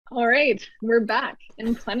All right, we're back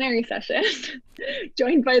in plenary session,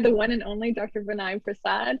 joined by the one and only Dr. Vinay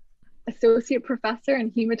Prasad, Associate Professor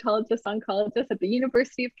and Hematologist Oncologist at the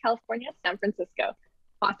University of California, San Francisco,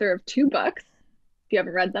 author of 2 books. If you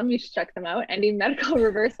haven't read them, you should check them out. Ending Medical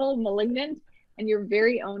Reversal, Malignant, and your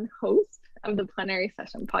very own host of the Plenary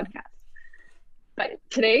Session podcast. But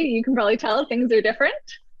today, you can probably tell things are different.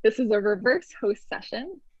 This is a reverse host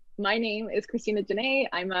session. My name is Kristina Jenei.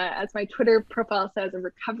 I'm, as my Twitter profile says, a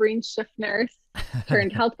recovering shift nurse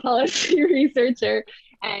turned health policy researcher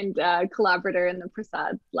and collaborator in the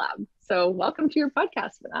Prasad lab. So welcome to your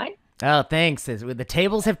podcast, Vinay. Oh, thanks. The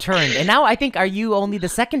tables have turned. And now I think, are you only the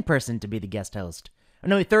second person to be the guest host? Or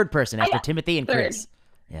no, the third person after Timothy and Chris.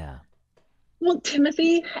 Yeah. Well,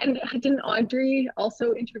 Timothy, and didn't Audrey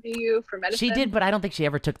also interview you for medicine? She did, but I don't think she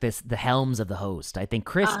ever took the helms of the host. I think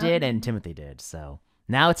Chris did and Timothy did. So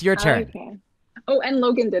now it's your turn. Okay. Oh, and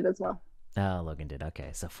Logan did as well. Oh, Logan did. Okay,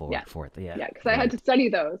 so fourth. Yeah. Yeah, because I had to study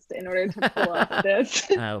those in order to pull off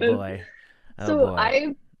this. Oh, boy. So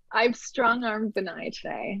I've strong-armed Vinay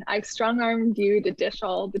today. I've strong-armed you to dish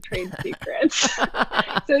all the trade secrets.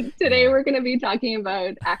 So today we're going to be talking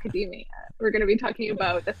about academia. We're going to be talking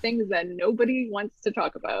about the things that nobody wants to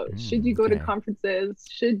talk about. Should you go to conferences?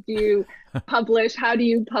 Should you publish? How do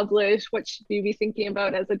you publish? What should you be thinking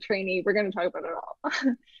about as a trainee? We're going to talk about it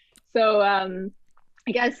all. So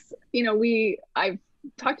I guess, I've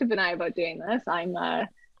talked to Vinay about doing this. I'm,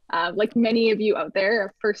 like many of you out there,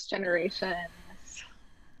 a first generation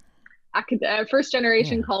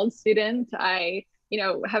college student. I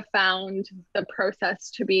have found the process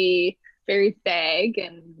to be very vague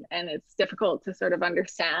and it's difficult to sort of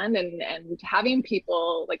understand, and having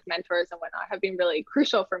people like mentors and whatnot have been really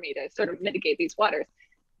crucial for me to sort of mitigate these waters.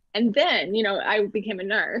 And then I became a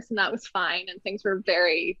nurse, and that was fine, and things were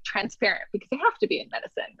very transparent because they have to be in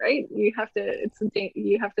medicine, right? You have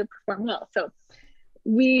to perform well.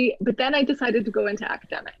 But then I decided to go into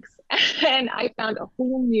academics, and I found a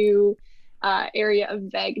whole new area of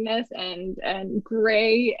vagueness and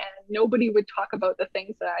gray, and nobody would talk about the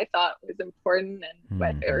things that I thought was important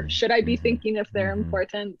and or should I be thinking if they're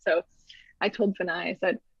important. So I told Vinay, I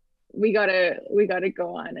said, we gotta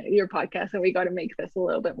go on your podcast, and we gotta make this a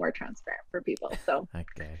little bit more transparent for people. So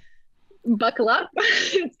okay, buckle up.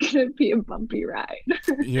 It's gonna be a bumpy ride.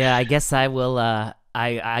 Yeah, I guess I will.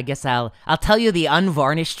 I guess I'll tell you the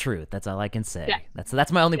unvarnished truth. That's all I can say. Yeah.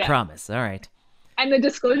 That's my only promise. All right. And the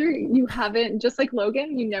disclosure, you haven't, just like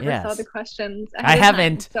Logan, you never saw the questions. I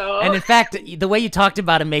haven't. And in fact, the way you talked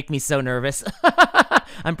about them make me so nervous.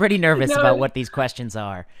 I'm pretty nervous about what these questions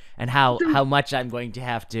are and how much I'm going to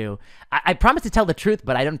have to. I promise to tell the truth,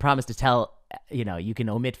 but I don't promise to tell. You can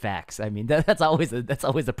omit facts. I mean, that's always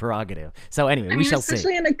a prerogative. So anyway, we shall see.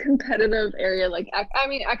 Especially in a competitive area like,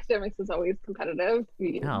 academics is always competitive.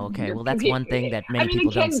 Oh, okay. Well, that's one thing that many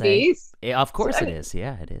people don't say. Yeah, of course it is.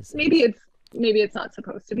 Yeah, it is. Maybe it's not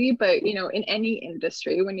supposed to be, but in any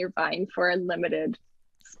industry, when you're vying for limited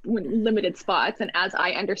spots, and as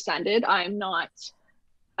I understand it, I'm not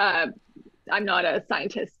a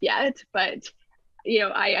scientist yet, but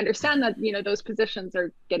I understand that those positions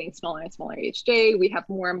are getting smaller and smaller each day. We have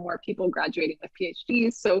more and more people graduating with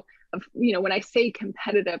PhDs. So when I say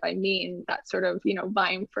competitive, I mean that sort of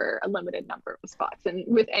vying for a limited number of spots. And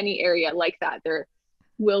with any area like that, there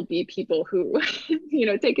will be people who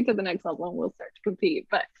take it to the next level and will start to compete.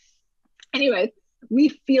 But anyway, we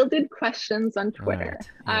fielded questions on Twitter.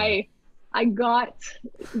 Right. Yeah. I got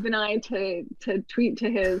Vinay to tweet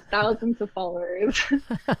to his thousands of followers,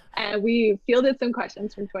 and we fielded some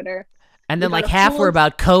questions from Twitter. And then like half were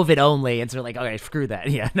about COVID only, and so we're like, okay, screw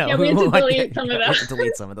that. Yeah, no, we had to delete some of those. We had to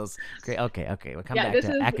delete some of those. Great. Okay. We'll come back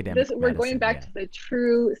to academic. We're going back to the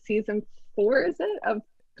true season 4, is it, of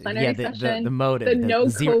plenary session? The mode, the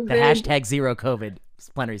hashtag zero COVID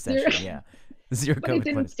plenary session. Yeah. Zero but COVID. It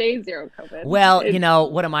didn't stay zero COVID. Well,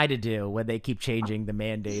 what am I to do when they keep changing the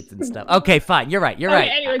mandates and stuff? Okay, fine. You're right.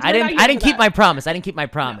 Anyways, I didn't keep my promise. No.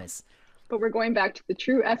 But we're going back to the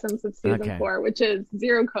true essence of season 4, which is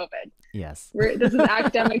zero COVID. Yes. This is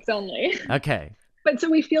academics only. Okay. But so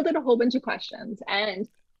we fielded a whole bunch of questions, and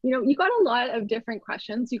you got a lot of different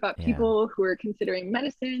questions. You got people who were considering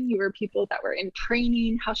medicine. You were people that were in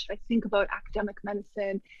training. How should I think about academic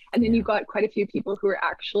medicine? And then you got quite a few people who were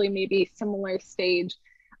actually maybe similar stage,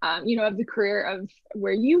 of the career of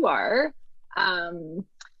where you are.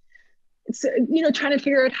 So, trying to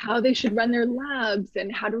figure out how they should run their labs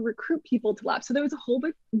and how to recruit people to labs. So there was a whole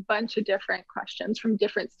bunch of different questions from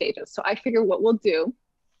different stages. So I figure what we'll do,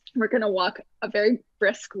 we're going to walk a very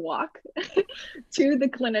brisk walk to the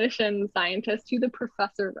clinician scientist, to the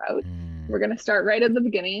professor route. We're going to start right at the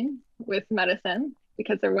beginning with medicine.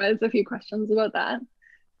 because there was a few questions about that.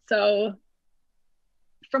 So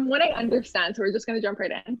from what I understand, so we're just going to jump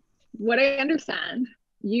right in. What I understand,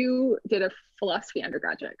 you did a philosophy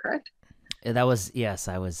undergraduate, correct? That was, yes,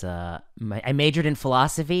 I was I majored in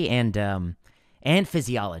philosophy and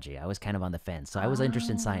physiology. I was kind of on the fence. So I was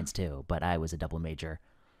interested in science too, but I was a double major.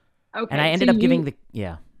 Okay. And I ended up giving the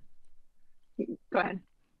yeah. Go ahead.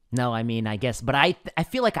 No, I mean, I guess, but I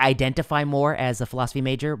feel like I identify more as a philosophy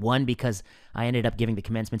major. One, because I ended up giving the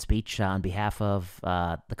commencement speech on behalf of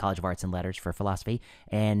the College of Arts and Letters for philosophy,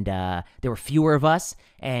 and there were fewer of us,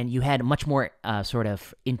 and you had much more sort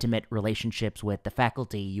of intimate relationships with the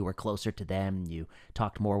faculty. You were closer to them. You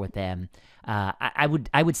talked more with them. I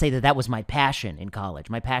would say that was my passion in college.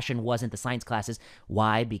 My passion wasn't the science classes.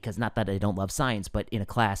 Why? Because not that I don't love science, but in a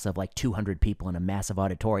class of like 200 people in a massive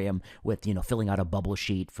auditorium with, filling out a bubble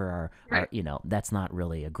sheet for our that's not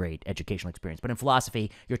really a great educational experience. But in philosophy,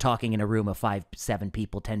 you're talking in a room of 5, 7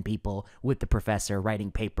 people, 10 people with the professor,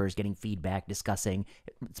 writing papers, getting feedback, discussing.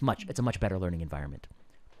 It's a much better learning environment.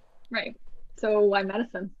 Right. So why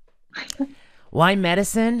medicine? Why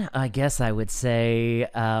medicine? I guess I would say,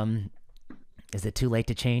 is it too late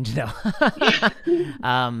to change? No.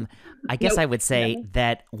 I guess I would say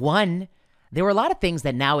that, one, there were a lot of things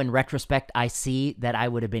that now in retrospect I see that I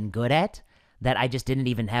would have been good at that I just didn't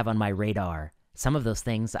even have on my radar. Some of those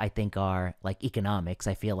things I think are like economics.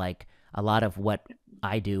 I feel like a lot of what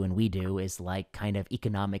I do and we do is like kind of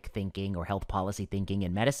economic thinking or health policy thinking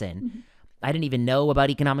in medicine. Mm-hmm. I didn't even know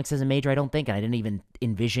about economics as a major, I don't think, and I didn't even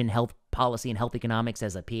envision health policy and health economics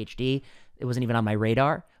as a PhD. It wasn't even on my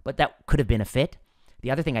radar, but that could have been a fit.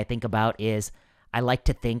 The other thing I think about is I like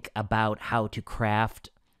to think about how to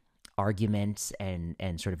craft arguments and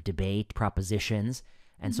sort of debate propositions,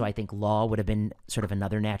 and so I think law would have been sort of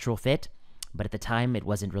another natural fit, but at the time it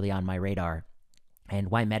wasn't really on my radar.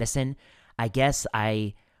 And why medicine? I guess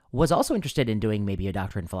I was also interested in doing maybe a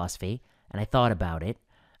doctorate in philosophy, and I thought about it.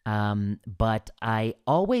 But I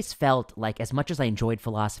always felt like, as much as I enjoyed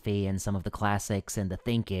philosophy and some of the classics and the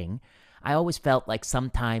thinking, I always felt like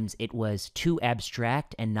sometimes it was too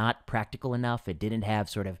abstract and not practical enough. It didn't have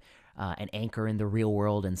sort of an anchor in the real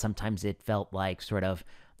world, and sometimes it felt like sort of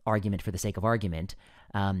argument for the sake of argument.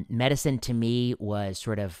 Medicine to me was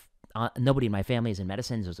sort of, nobody in my family is in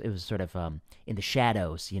medicine. It was sort of in the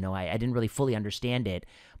shadows. I didn't really fully understand it,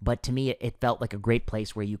 but to me it felt like a great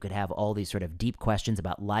place where you could have all these sort of deep questions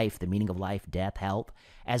about life, the meaning of life, death, health,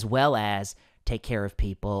 as well as take care of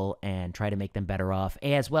people and try to make them better off,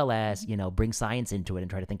 as well as, bring science into it and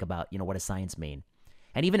try to think about, what does science mean?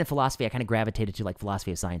 And even in philosophy, I kind of gravitated to like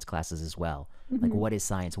philosophy of science classes as well. Mm-hmm. Like, what is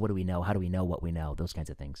science? What do we know? How do we know what we know? Those kinds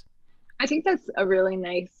of things. I think that's a really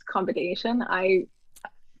nice combination.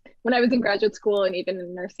 When I was in graduate school and even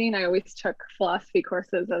in nursing, I always took philosophy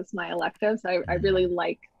courses as my electives. I really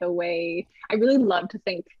like the way, I really love to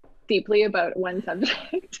think deeply about one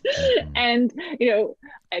subject. And,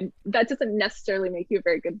 and that doesn't necessarily make you a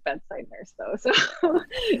very good bedside nurse though. So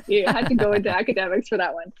you had to go into academics for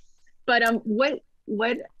that one. But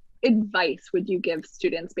what advice would you give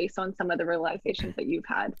students based on some of the realizations that you've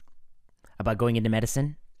had? About going into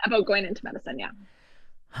medicine? About going into medicine, yeah.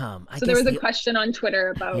 So there was a question on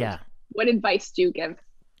Twitter about what advice do you give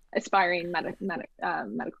aspiring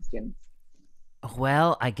medical students?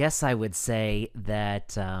 Well, I guess I would say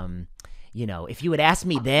that, if you had asked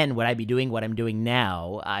me then would I be doing what I'm doing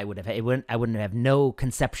now, I wouldn't have no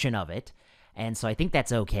conception of it. And so I think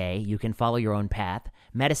that's okay. You can follow your own path.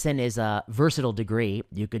 Medicine is a versatile degree.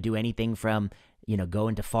 You could do anything from go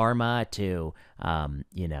into pharma to,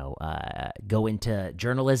 go into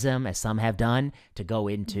journalism, as some have done, to go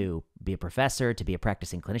into be a professor, to be a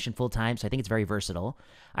practicing clinician full time. So I think it's very versatile.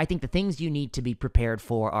 I think the things you need to be prepared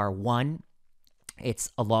for are, one,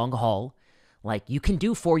 it's a long haul. Like, you can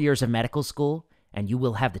do 4 years of medical school and you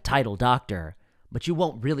will have the title doctor, but you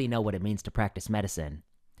won't really know what it means to practice medicine.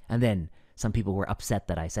 And then some people were upset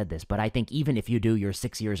that I said this, but I think even if you do your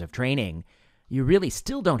 6 years of training, you really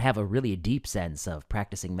still don't have a really deep sense of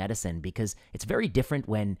practicing medicine, because it's very different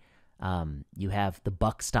when you have the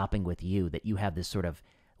buck stopping with you, that you have this sort of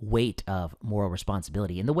weight of moral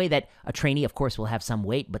responsibility. In the way that a trainee, of course, will have some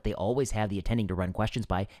weight, but they always have the attending to run questions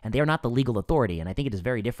by, and they are not the legal authority. And I think it is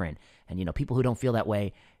very different. And, people who don't feel that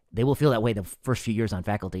way, they will feel that way the first few years on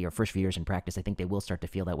faculty or first few years in practice. I think they will start to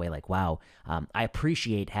feel that way, like, wow, I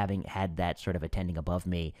appreciate having had that sort of attending above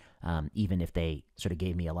me, even if they sort of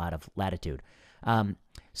gave me a lot of latitude.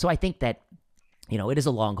 So I think that, it is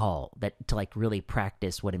a long haul to like really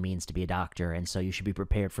practice what it means to be a doctor. And so you should be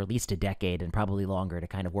prepared for at least a decade and probably longer to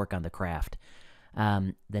kind of work on the craft.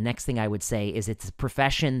 The next thing I would say is it's a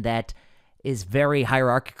profession that is very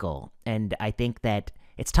hierarchical. And I think that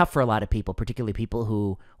it's tough for a lot of people, particularly people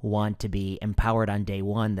who want to be empowered on day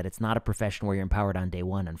one, that it's not a profession where you're empowered on day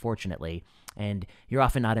one, unfortunately. And you're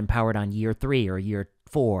often not empowered on year 3 or year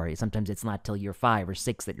 4. Sometimes it's not till year 5 or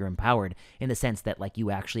 6 that you're empowered, in the sense that like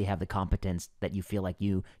you actually have the competence, that you feel like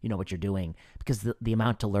you know what you're doing, because the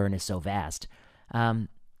amount to learn is so vast. I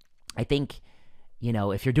think,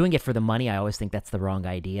 if you're doing it for the money, I always think that's the wrong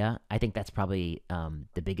idea. I think that's probably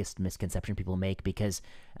the biggest misconception people make, because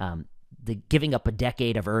the giving up a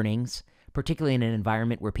decade of earnings, particularly in an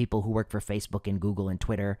environment where people who work for Facebook and Google and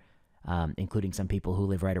Twitter, including some people who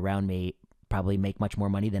live right around me, probably make much more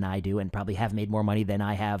money than I do, and probably have made more money than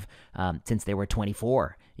I have since they were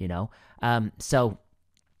 24, So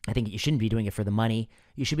I think you shouldn't be doing it for the money.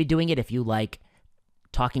 You should be doing it if you like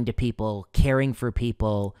talking to people, caring for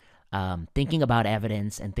people, thinking about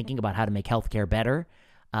evidence, and thinking about how to make healthcare better.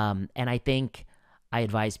 And I think I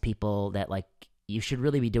advise people that like you should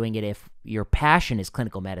really be doing it if your passion is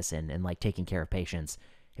clinical medicine and like taking care of patients.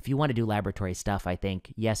 If you want to do laboratory stuff, I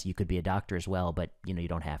think, yes, you could be a doctor as well, but you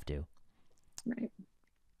don't have to. Right.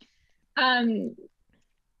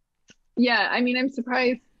 Yeah, I mean, I'm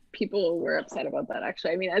surprised people were upset about that,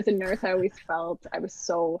 actually. I mean, as a nurse, I always felt I was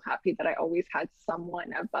so happy that I always had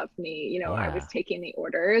someone above me. Yeah. I was taking the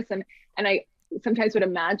orders, and I sometimes would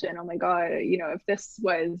imagine, oh my God, if this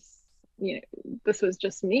was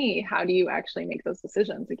just me, how do you actually make those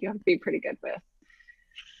decisions? Like, you have to be pretty good with.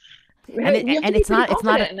 And it's not.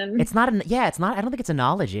 I don't think it's a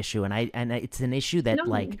knowledge issue, and it's an issue that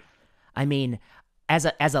I mean, as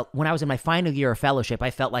a when I was in my final year of fellowship,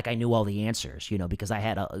 I felt like I knew all the answers, because I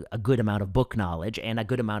had a good amount of book knowledge and a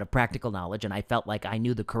good amount of practical knowledge, and I felt like I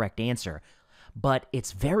knew the correct answer. But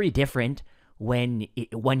it's very different when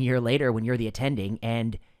 1 year later, when you're the attending,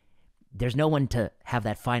 and there's no one to have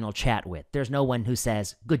that final chat with. There's no one who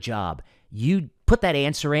says, "Good job. You put that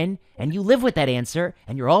answer in, and you live with that answer,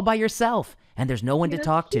 and you're all by yourself, and there's no one to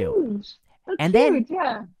talk to." That's huge.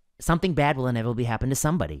 Yeah. Something bad will inevitably happen to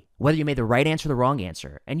somebody, whether you made the right answer or the wrong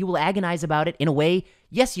answer. And you will agonize about it in a way,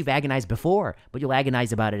 yes, you've agonized before, but you'll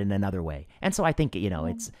agonize about it in another way. And so I think,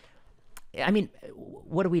 it's, I mean,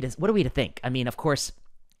 what are we to think? I mean, of course,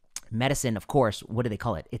 medicine, what do they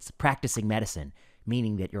call it? It's practicing medicine,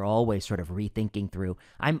 meaning that you're always sort of rethinking through.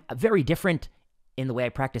 I'm very different in the way I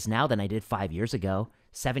practice now than I did 5 years ago,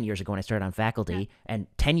 7 years ago when I started on faculty, and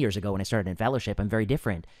 10 years ago when I started in fellowship. I'm very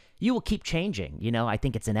different. You will keep changing. I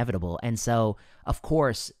think it's inevitable. And so, of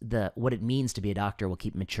course, what it means to be a doctor will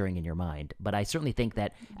keep maturing in your mind. But I certainly think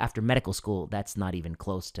that after medical school, that's not even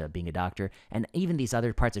close to being a doctor. And even these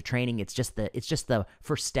other parts of training, it's just the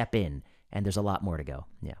first step in, and there's a lot more to go.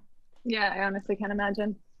 Yeah. Yeah, I honestly can't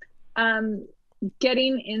imagine.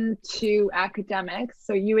 Getting into academics,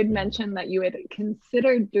 so you had mentioned that you had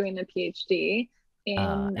considered doing a PhD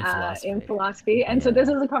in philosophy. And so this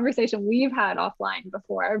is a conversation we've had offline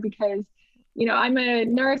before, because I'm a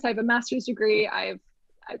nurse, I have a master's degree, I'm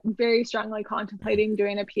very strongly contemplating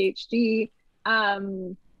doing a PhD.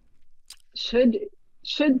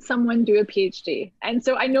 Should someone do a PhD? And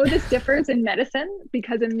so I know this differs in medicine,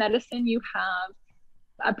 because in medicine you have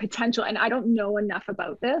a potential, and I don't know enough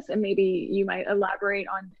about this, and maybe you might elaborate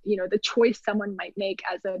on the choice someone might make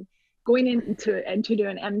as a going into do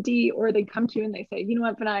an MD, or they come to you and they say,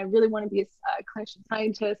 Vinay, I really want to be a clinician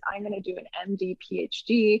scientist. I'm going to do an MD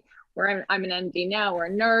PhD, or I'm an MD now, or a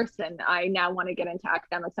nurse, and I now want to get into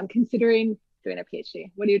academics. I'm considering doing a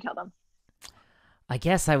PhD. What do you tell them? I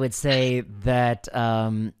guess I would say that,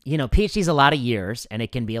 PhD is a lot of years, and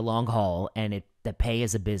it can be a long haul, and the pay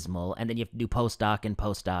is abysmal, and then you have to do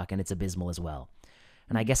postdoc, and it's abysmal as well.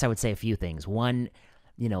 And I guess I would say a few things. One,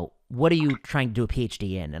 what are you trying to do a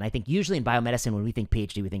PhD in? And I think usually in biomedicine, when we think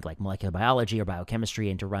PhD, we think like molecular biology or biochemistry,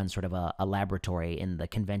 and to run sort of a laboratory in the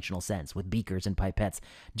conventional sense with beakers and pipettes,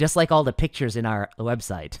 just like all the pictures in our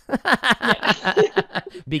website.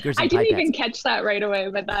 Beakers and pipettes. I didn't even catch that right away,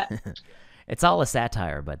 but that... It's all a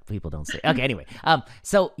satire, but people don't say. Okay, anyway.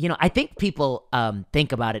 So, I think people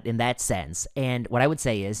think about it in that sense. And what I would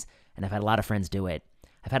say is, and I've had a lot of friends do it,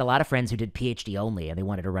 I've had a lot of friends who did PhD only and they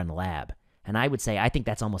wanted to run a lab. And I would say, I think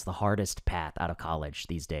that's almost the hardest path out of college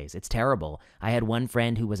these days. It's terrible. I had one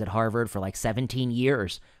friend who was at Harvard for like 17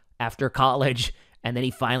 years after college, and then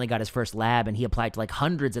he finally got his first lab, and he applied to like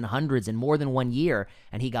hundreds and hundreds in more than 1 year,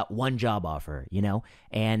 and he got one job offer,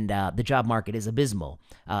 and the job market is abysmal.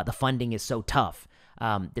 The funding is so tough.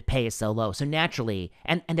 the pay is so low. So naturally,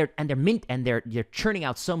 and they're churning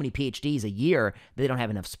out so many PhDs a year that they don't have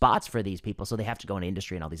enough spots for these people. So they have to go into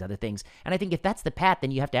industry and all these other things. And I think if that's the path, then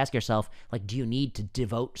you have to ask yourself, like, do you need to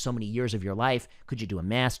devote so many years of your life? Could you do a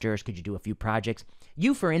master's? Could you do a few projects?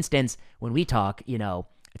 You, for instance, when we talk,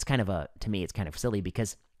 it's kind of to me, it's kind of silly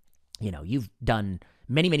because, you've done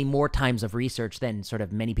many, many more times of research than sort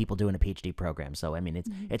of many people do in a PhD program. So, I mean,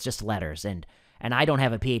 it's just letters. And I don't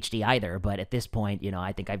have a PhD either, but at this point,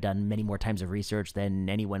 I think I've done many more times of research than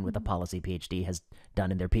anyone with a policy PhD has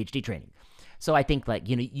done in their PhD training. So I think, like,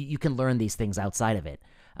 you can learn these things outside of it.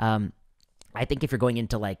 I think if you're going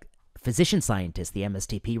into, like, physician scientist, the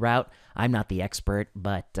MSTP route, I'm not the expert,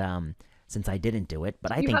 but since I didn't do it,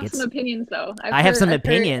 but I think it's... You have some opinions, though. I have some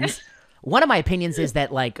opinions. One of my opinions is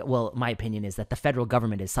that, my opinion is that the federal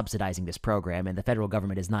government is subsidizing this program, and the federal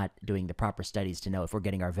government is not doing the proper studies to know if we're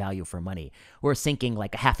getting our value for money. We're sinking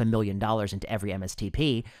like $500,000 into every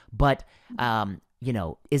MSTP, but,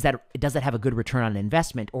 does that have a good return on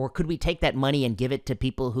investment? Or could we take that money and give it to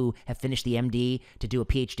people who have finished the MD to do a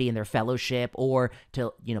PhD in their fellowship, or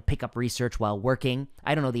to, pick up research while working?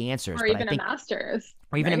 I don't know the answers. Or even a master's.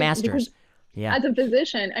 Or even a master's. Yeah. As a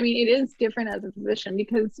physician, I mean, it is different as a physician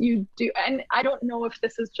because you do, and I don't know if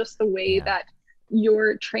this is just the way that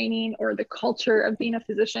your training or the culture of being a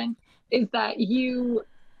physician is that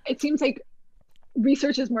it seems like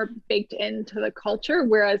research is more baked into the culture,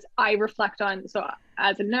 whereas I reflect on, so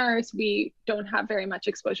as a nurse, we don't have very much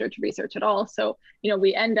exposure to research at all. So,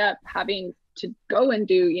 we end up having to go and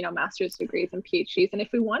do, master's degrees and PhDs. And if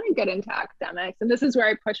we want to get into academics, and this is where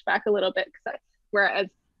I push back a little bit, whereas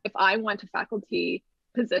if I want a faculty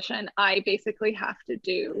position, I basically have to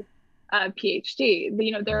do a PhD.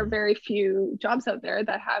 There are very few jobs out there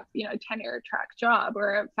that have, a tenure track job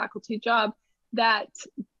or a faculty job that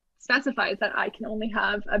specifies that I can only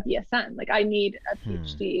have a BSN. Like, I need a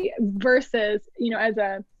PhD versus, as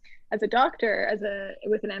a doctor,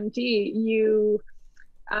 with an MD, you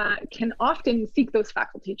can often seek those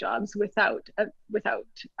faculty jobs without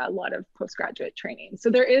a lot of postgraduate training. So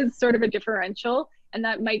there is sort of a differential. And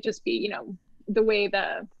that might just be, the way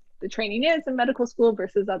the training is in medical school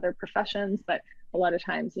versus other professions. But a lot of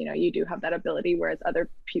times, you do have that ability, whereas other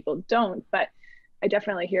people don't. But I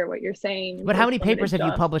definitely hear what you're saying. But how many papers have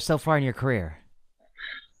you published so far in your career?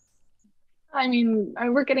 I mean,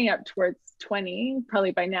 we're getting up towards 20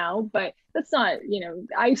 probably by now, but that's not,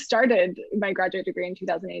 I started my graduate degree in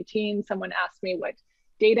 2018. Someone asked me what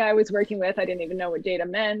data I was working with. I didn't even know what data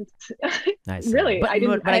meant. Really, but, I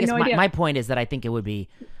didn't. But I guess no idea. My point is that I think it would be,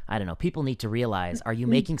 I don't know, people need to realize, are you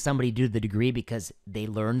making somebody do the degree because they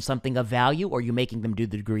learned something of value, or are you making them do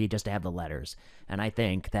the degree just to have the letters? And I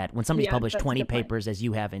think that when somebody's published 20 papers, as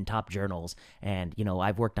you have in top journals, and,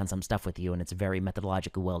 I've worked on some stuff with you, and it's very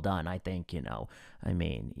methodologically well done, I think,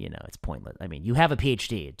 it's pointless. I mean, you have a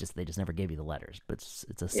PhD, they just never gave you the letters, but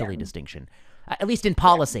it's a silly distinction. At least in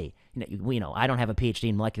policy, I don't have a PhD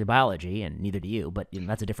in molecular biology, and neither do you. But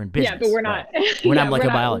that's a different business. Yeah, but we're not. We're not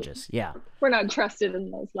molecular biologists. Yeah, we're not trusted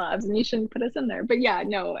in those labs, and you shouldn't put us in there. But yeah,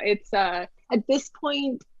 no, it's at this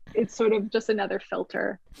point, it's sort of just another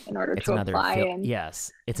filter in order to apply.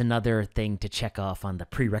 Yes, it's another thing to check off on the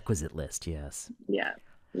prerequisite list. Yes. Yeah.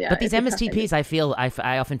 Yeah, but these MSTPs,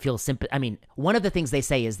 I often feel I mean, one of the things they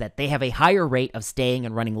say is that they have a higher rate of staying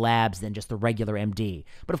and running labs than just the regular MD.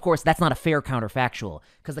 But of course, that's not a fair counterfactual,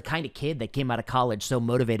 because the kind of kid that came out of college so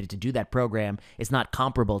motivated to do that program is not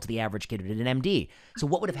comparable to the average kid who did an MD. So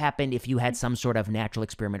what would have happened if you had some sort of natural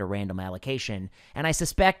experiment or random allocation? And I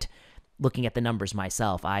suspect, looking at the numbers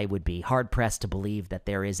myself, I would be hard-pressed to believe that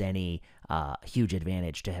there is any huge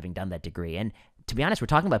advantage to having done that degree. And to be honest, we're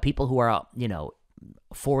talking about people who are,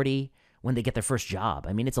 40 when they get their first job.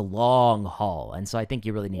 I mean, it's a long haul. And so I think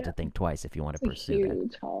you really need to think twice if you want to pursue that.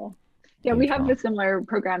 Huge haul. Yeah, we have a similar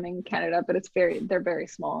program in Canada, but they're very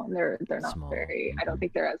small, and they're not small. I don't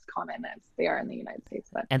think they're as common as they are in the United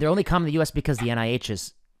States. But and they're only common in the US because the NIH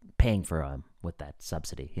is paying for them with that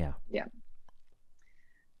subsidy. Yeah. Yeah.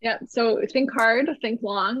 Yeah. So think hard, think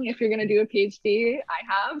long. If you're going to do a PhD, I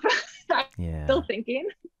have. I'm still thinking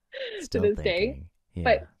to this day. Yeah.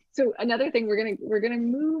 But so another thing, we're gonna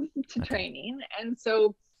move to training, and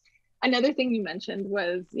so another thing you mentioned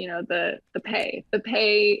was the pay. The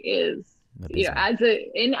pay is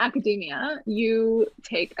in academia, you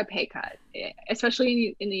take a pay cut,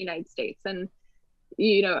 especially in the United States. And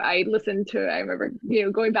I remember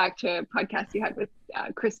going back to a podcast you had with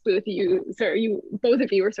Chris Booth. Both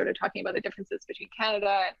of you were sort of talking about the differences between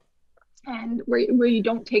Canada and where you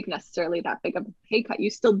don't take necessarily that big of a pay cut. You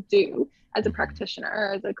still do as a practitioner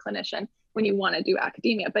or as a clinician when you want to do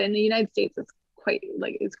academia, but in the United States, it's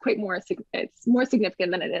it's more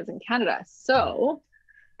significant than it is in Canada. So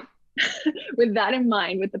with that in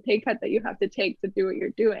mind, with the pay cut that you have to take to do what you're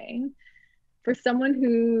doing, for someone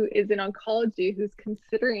who is in oncology, who's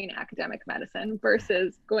considering academic medicine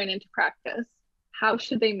versus going into practice, how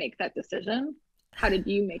should they make that decision? How did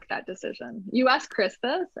you make that decision? You asked Chris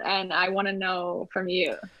this, and I want to know from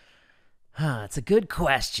you. It's a good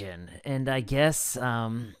question. And I guess,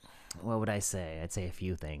 what would I say? I'd say a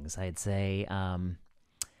few things. I'd say,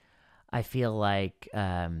 I feel like,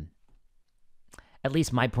 at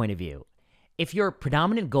least my point of view, if your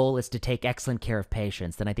predominant goal is to take excellent care of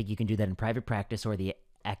patients, then I think you can do that in private practice or the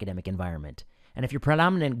academic environment. And if your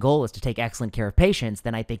predominant goal is to take excellent care of patients,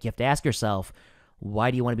 then I think you have to ask yourself,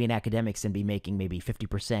 why do you want to be in academics and be making maybe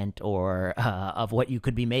 50% or of what you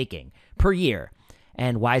could be making per year?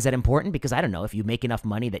 And why is that important? Because I don't know, if you make enough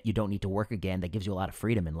money that you don't need to work again, that gives you a lot of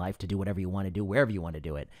freedom in life to do whatever you want to do, wherever you want to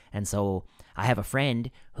do it. And so I have a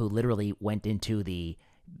friend who literally went into the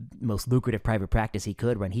most lucrative private practice he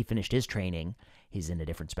could when he finished his training. He's in a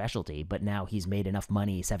different specialty, but now he's made enough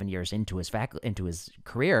money 7 years into his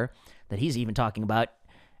career that he's even talking about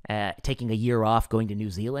taking a year off, going to New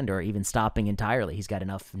Zealand, or even stopping entirely. He's got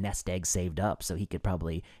enough nest eggs saved up, so he could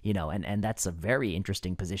probably, and that's a very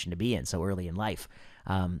interesting position to be in so early in life.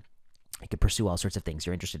 You could pursue all sorts of things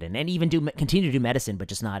you're interested in, and even continue to do medicine, but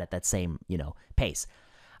just not at that same, pace.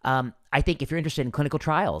 I think if you're interested in clinical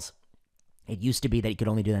trials, it used to be that you could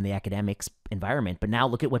only do that in the academics environment, but now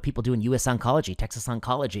look at what people do in U.S. Oncology, Texas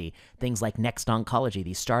Oncology, things like Next Oncology,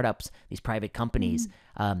 these startups, these private companies.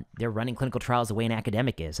 They're running clinical trials the way an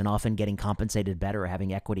academic is and often getting compensated better or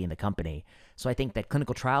having equity in the company. So I think that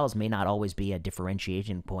clinical trials may not always be a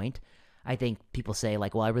differentiation point. I think people say,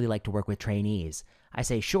 like, well, I really like to work with trainees. I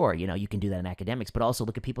say, sure, you can do that in academics, but also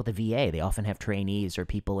look at people at the VA. They often have trainees or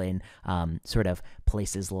people in sort of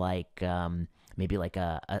places like maybe like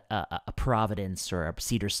a Providence or a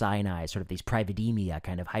Cedars-Sinai, sort of these privatemia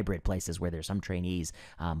kind of hybrid places where there's some trainees,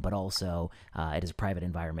 but also it is a private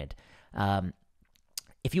environment.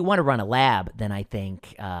 If you want to run a lab, then I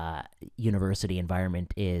think university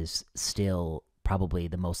environment is still probably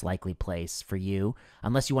the most likely place for you,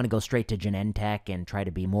 unless you want to go straight to Genentech and try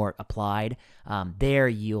to be more applied. There,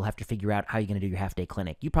 you'll have to figure out how you're going to do your half-day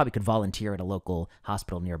clinic. You probably could volunteer at a local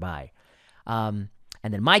hospital nearby. And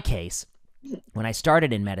in my case, when I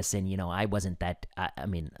started in medicine, I wasn't that,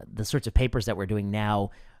 the sorts of papers that we're doing now,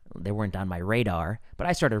 they weren't on my radar, but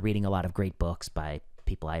I started reading a lot of great books by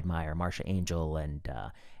people I admire, Marcia Angel and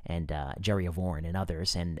Jerry Avorn and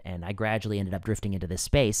others, and I gradually ended up drifting into this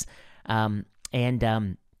space. For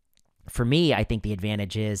me, I think the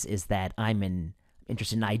advantage is that I'm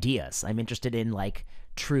interested in ideas. I'm interested in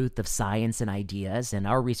truth of science and ideas, and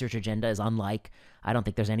our research agenda is unlike, I don't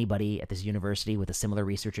think there's anybody at this university with a similar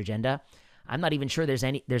research agenda. I'm not even sure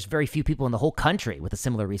there's very few people in the whole country with a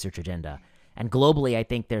similar research agenda. And globally, I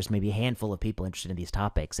think there's maybe a handful of people interested in these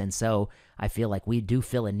topics. And so I feel like we do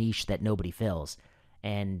fill a niche that nobody fills.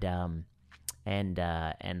 And I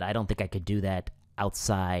don't think I could do that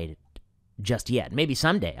outside just yet. Maybe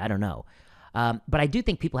someday, I don't know. But I do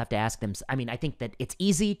think people have to ask them. I think that it's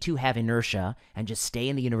easy to have inertia and just stay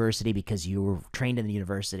in the university because you were trained in the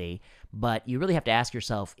university. But you really have to ask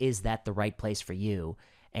yourself, is that the right place for you?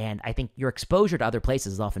 And I think your exposure to other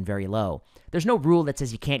places is often very low. There's no rule that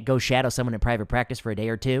says you can't go shadow someone in private practice for a day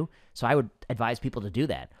or two. So I would advise people to do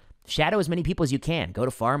that. Shadow as many people as you can. Go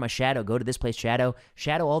to pharma, shadow. Go to this place, shadow.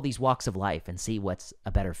 Shadow all these walks of life and see what's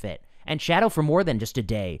a better fit. And shadow for more than just a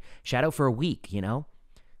day. Shadow for a week, I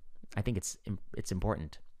think it's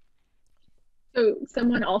important. So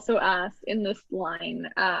someone also asked in this line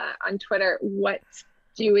on Twitter, what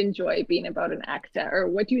do you enjoy being about an academic, or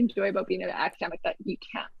what do you enjoy about being an academic that you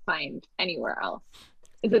can't find anywhere else?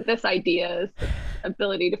 Is it this idea, this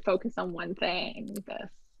ability to focus on one thing?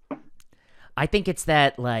 I think it's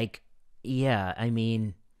that, you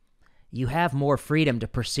have more freedom to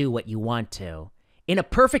pursue what you want to. In a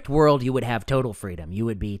perfect world, you would have total freedom. You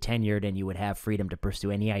would be tenured and you would have freedom to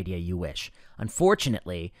pursue any idea you wish.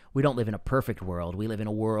 Unfortunately, we don't live in a perfect world. We live in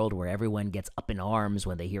a world where everyone gets up in arms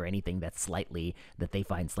when they hear anything that they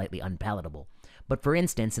find slightly unpalatable. But for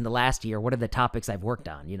instance, in the last year, what are the topics I've worked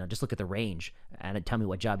on? Just look at the range and tell me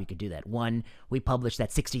what job you could do that. One, we published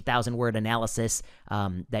that 60,000 word analysis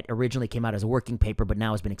that originally came out as a working paper, but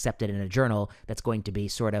now has been accepted in a journal that's going to be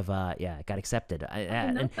sort of, it got accepted.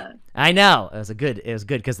 I know. It was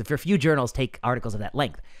good because the few journals take articles of that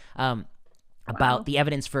length about the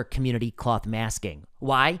evidence for community cloth masking.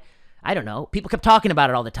 Why? I don't know. People kept talking about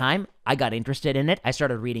it all the time. I got interested in it. I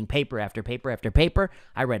started reading paper after paper after paper.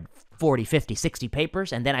 I read 40, 50, 60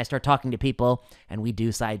 papers, and then I start talking to people, and we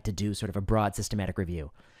decide to do sort of a broad systematic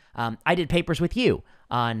review. I did papers with you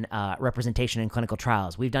on representation in clinical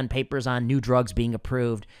trials. We've done papers on new drugs being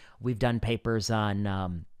approved. We've done papers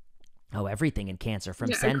on everything in cancer, from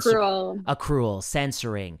accrual,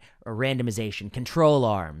 censoring, randomization, control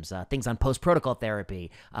arms, things on post-protocol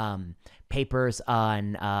therapy, papers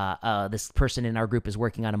on this person in our group is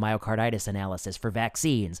working on a myocarditis analysis for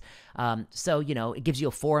vaccines. So, it gives you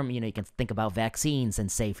a forum. You can think about vaccines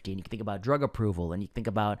and safety, and you can think about drug approval, and you can think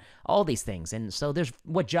about all these things. And so there's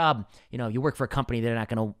what job, you work for a company, they're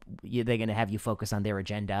going to have you focus on their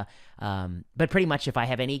agenda. But pretty much if I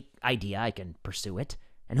have any idea, I can pursue it.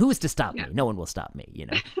 And who is to stop me? No one will stop me,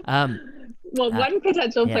 Well, one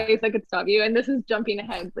potential place that could stop you, and this is jumping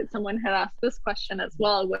ahead, but someone had asked this question as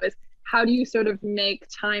well, was how do you sort of make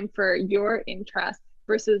time for your interest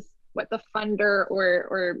versus what the funder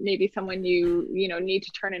or maybe someone you need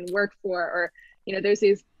to turn in work for, or there's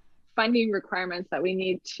these funding requirements that we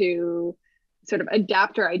need to sort of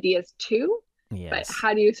adapt our ideas to. Yes. But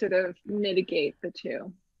how do you sort of mitigate the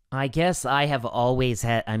two? I guess I have always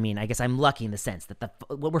had, I guess I'm lucky in the sense that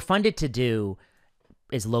what we're funded to do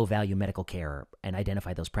is low-value medical care and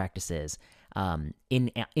identify those practices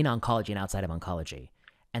in oncology and outside of oncology.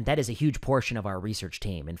 And that is a huge portion of our research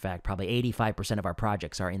team. In fact, probably 85% of our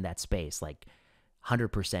projects are in that space, like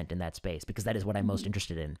 100% in that space, because that is what I'm most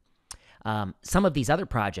interested in. Some of these other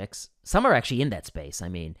projects, some are actually in that space.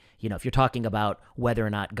 If you're talking about whether or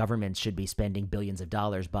not governments should be spending billions of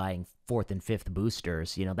dollars buying fourth and fifth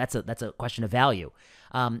boosters, that's a question of value.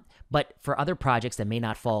 But for other projects that may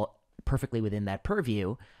not fall perfectly within that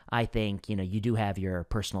purview, I think, you do have your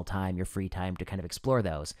personal time, your free time to kind of explore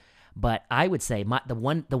those. But I would say the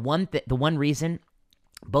one reason,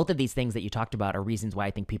 both of these things that you talked about are reasons why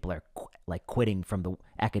I think people are quitting from the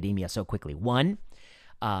academia so quickly. One,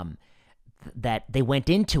 that they went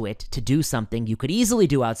into it to do something you could easily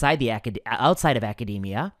do outside of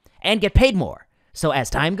academia and get paid more. So as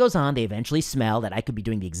time goes on, they eventually smell that I could be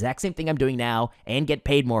doing the exact same thing I'm doing now and get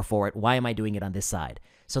paid more for it. Why am I doing it on this side?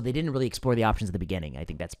 So they didn't really explore the options at the beginning. I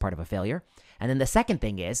think that's part of a failure. And then the second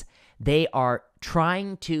thing is they are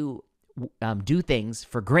trying to do things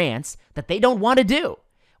for grants that they don't want to do.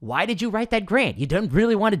 Why did you write that grant? You don't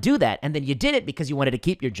really want to do that. And then you did it because you wanted to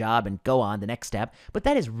keep your job and go on the next step. But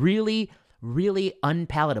that is really, really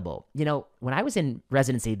unpalatable. When I was in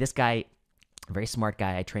residency, this guy, a very smart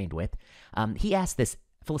guy I trained with, he asked this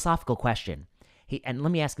philosophical question. And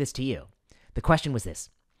let me ask this to you. The question was this.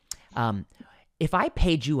 If I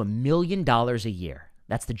paid you $1 million a year,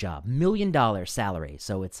 that's the job, $1 million salary.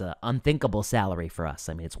 So it's an unthinkable salary for us.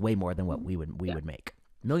 It's way more than what we would make.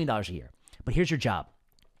 $1 million a year. But here's your job.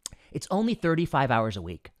 It's only 35 hours a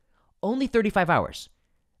week. Only 35 hours.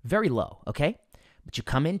 Very low, okay? But you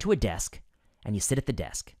come into a desk, and you sit at the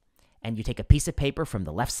desk, and you take a piece of paper from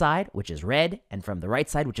the left side, which is red, and from the right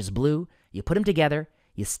side, which is blue. You put them together,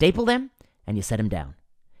 you staple them, and you set them down.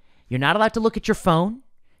 You're not allowed to look at your phone.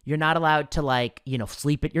 You're not allowed to,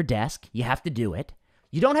 sleep at your desk. You have to do it.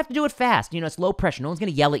 You don't have to do it fast. It's low pressure. No one's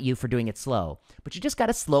going to yell at you for doing it slow. But you just got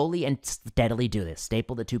to slowly and steadily do this.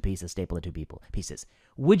 Staple the two pieces, staple the two pieces.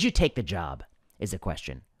 Would you take the job is the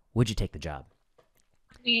question. Would you take the job?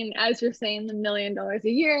 As you're saying, the $1 million a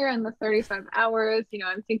year and the 35 hours,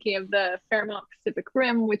 I'm thinking of the Fairmont Pacific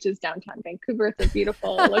Rim, which is downtown Vancouver. It's a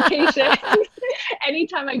beautiful location.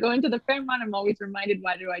 Anytime I go into the Fairmont, I'm always reminded,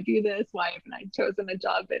 why do I do this? Why haven't I chosen a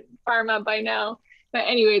job in pharma by now? But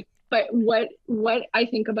anyways, what I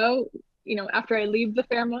think about, after I leave the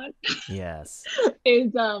Fairmont, yes,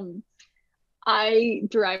 is I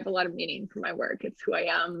derive a lot of meaning from my work. It's who I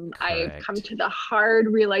am. Correct. I've come to the hard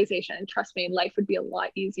realization, and trust me, life would be a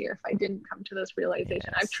lot easier if I didn't come to this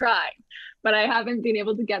realization. Yes. I've tried, but I haven't been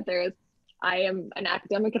able to get there. I am an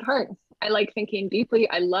academic at heart. I like thinking deeply.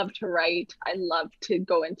 I love to write. I love to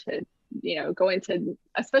go into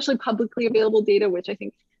especially publicly available data, which I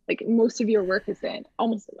think most of your work is in,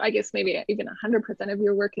 almost, I guess maybe even 100% of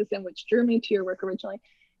your work is in, which drew me to your work originally.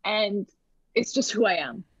 And it's just who I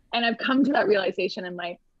am. And I've come to that realization in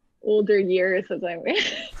my older years as I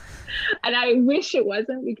wish. And I wish it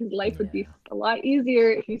wasn't, because life would be a lot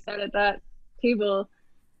easier if you sat at that table,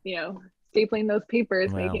 stapling those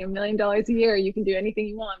papers, making $1 million a year. You can do anything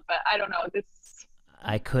you want. But I don't know.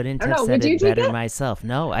 I couldn't have said it better myself.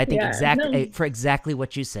 No, I think for exactly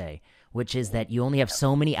what you say. which is that you only have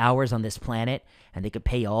so many hours on this planet, and they could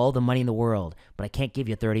pay you all the money in the world, but I can't give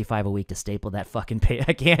you 35 a week to staple that fucking pay.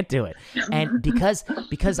 I can't do it. And because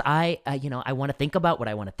I want to think about what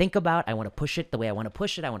I want to think about. I want to push it the way I want to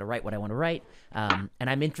push it. I want to write what I want to write. And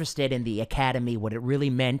I'm interested in the academy, what it really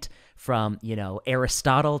meant from,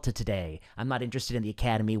 Aristotle to today. I'm not interested in the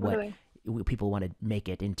academy, what people want to make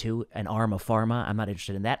it into an arm of pharma. I'm not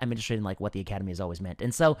interested in that. I'm interested in like what the academy has always meant.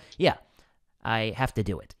 And so, yeah, I have to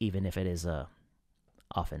do it, even if it is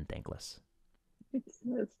often thankless.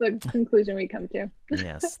 That's the conclusion we come to.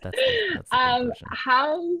 Yes, that's the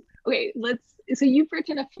conclusion. So you've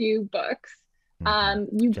written a few books.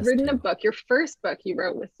 You've written a book. Your first book you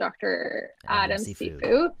wrote with Dr. Adam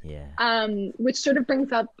Sifu. Yeah. Which sort of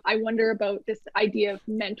brings up, I wonder about this idea of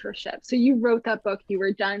mentorship. So you wrote that book, you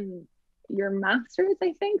were done your master's,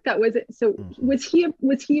 I think that was it. So was he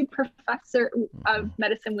a professor of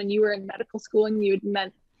medicine when you were in medical school and you had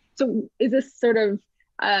met? So is this sort of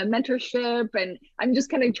mentorship? And I'm just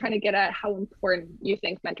kind of trying to get at how important you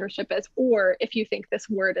think mentorship is, or if you think this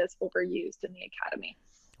word is overused in the academy.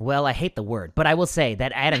 Well, I hate the word, but I will say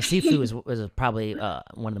that Adam Sifu was probably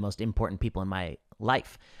one of the most important people in my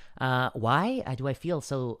life. Why do I feel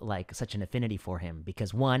such an affinity for him?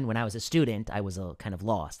 Because one, when I was a student, I was kind of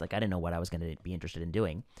lost. Like I didn't know what I was going to be interested in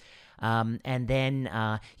doing. And then,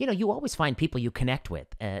 you always find people you connect with,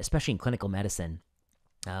 especially in clinical medicine,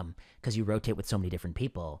 because you rotate with so many different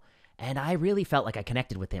people. And I really felt like I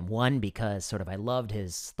connected with him. One, because sort of I loved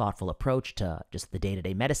his thoughtful approach to just the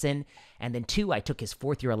day-to-day medicine. And then two, I took his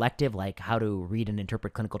fourth-year elective, like how to read and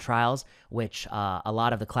interpret clinical trials, which a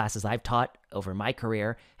lot of the classes I've taught over my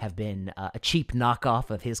career have been a cheap knockoff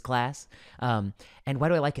of his class. And why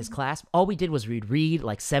do I like his class? All we did was we'd read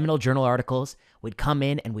like seminal journal articles. We'd come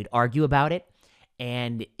in and we'd argue about it.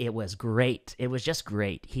 And it was great. It was just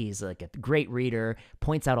great. He's like a great reader,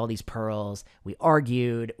 points out all these pearls. We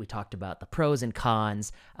argued. We talked about the pros and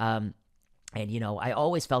cons. And, I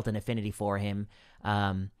always felt an affinity for him.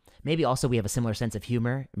 Maybe also we have a similar sense of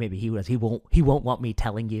humor. Maybe he won't want me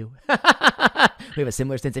telling you. We have a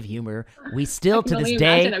similar sense of humor. We still to this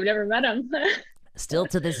day. I've never met him. Still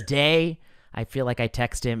to this day, I feel like I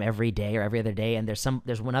text him every day or every other day. And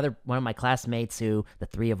there's one of my classmates who the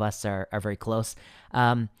three of us are very close.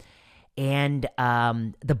 The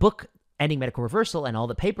book Ending Medical Reversal and all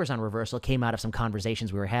the papers on reversal came out of some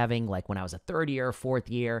conversations we were having, like when I was a third year, fourth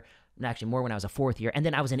year, actually more when I was a fourth year. And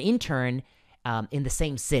then I was an intern in the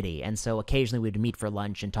same city. And so occasionally we'd meet for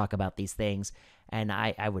lunch and talk about these things. And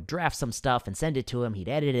I would draft some stuff and send it to him. He'd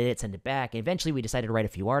edit it, send it back. And eventually we decided to write a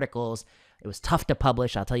few articles. It was tough to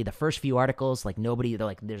publish. I'll tell you, the first few articles, like nobody, they're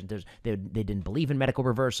like, they didn't believe in medical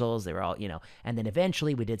reversals. They were all, and then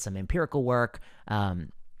eventually we did some empirical work.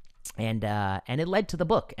 And it led to the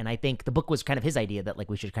book. And I think the book was kind of his idea that like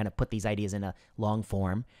we should kind of put these ideas in a long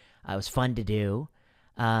form. It was fun to do.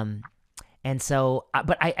 And so,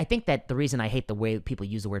 but I think that the reason I hate the way people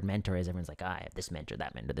use the word mentor is everyone's like, I have this mentor,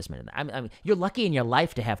 that mentor, this mentor. I mean, you're lucky in your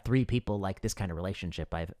life to have three people like this kind of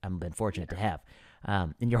relationship I've been fortunate to have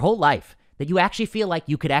in your whole life, that you actually feel like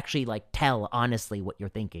you could actually like tell honestly what you're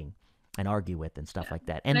thinking and argue with and stuff like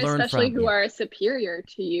that. And learn especially from, who are superior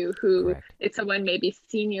to you, who Correct. It's someone maybe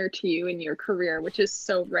senior to you in your career, which is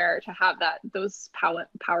so rare to have those power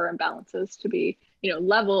imbalances to be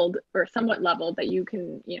leveled or somewhat leveled, that you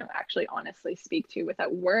can actually honestly speak to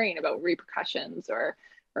without worrying about repercussions or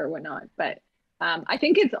whatnot. But I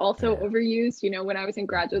think it's also overused. When I was in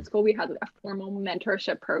graduate school, we had a formal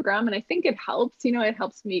mentorship program, and I think it helps. It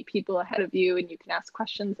helps meet people ahead of you, and you can ask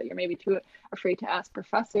questions that you're maybe too afraid to ask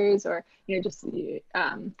professors, or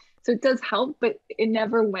so it does help, but it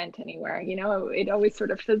never went anywhere. It always sort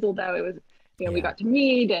of fizzled out. It was we got to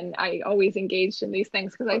meet, and I always engaged in these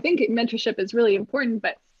things because I think mentorship is really important,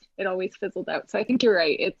 but it always fizzled out. So I think you're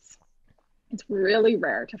right. It's really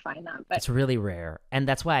rare to find that. But it's really rare, and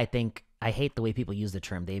that's why I think I hate the way people use the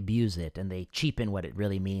term. They abuse it and they cheapen what it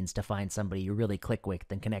really means to find somebody you really click with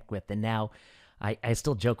and connect with. And now I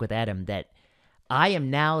still joke with Adam that I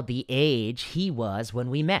am now the age he was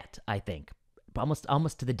when we met, I think. Almost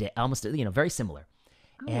to the day, very similar.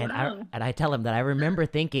 Oh, and wow. I tell him that I remember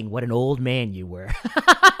thinking what an old man you were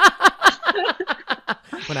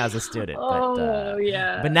when I was a student.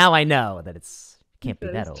 But now I know that can't be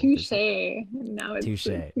that old. Touche. Now it's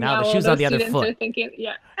touche. Now the shoe's on the other foot. Thinking,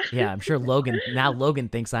 yeah, I'm sure Logan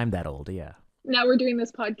thinks I'm that old. Yeah. Now we're doing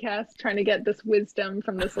this podcast trying to get this wisdom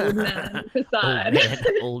from this old man, Prasad.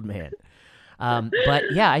 Old man.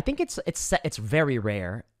 But yeah, I think it's very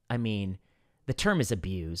rare. I mean, the term is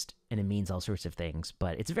abused and it means all sorts of things,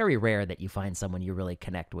 but it's very rare that you find someone you really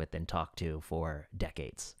connect with and talk to for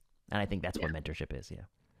decades. And I think that's what mentorship is. Yeah.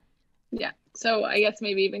 Yeah. So I guess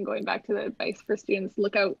maybe even going back to the advice for students,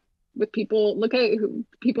 look out with people, look at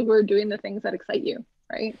people who are doing the things that excite you,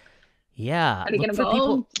 right? Yeah, How to get look for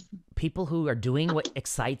people involved. people who are doing what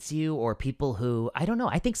excites you, or people who, I don't know.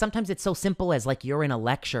 I think sometimes it's so simple as like you're in a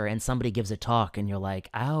lecture and somebody gives a talk and you're like,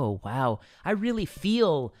 "Oh, wow. I really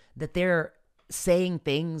feel that they're saying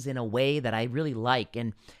things in a way that I really like."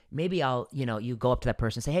 And maybe you go up to that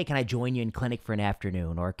person and say, "Hey, can I join you in clinic for an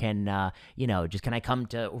afternoon? Or just can I come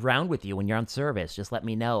to round with you when you're on service? Just let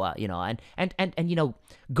me know." And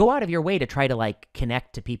go out of your way to try to like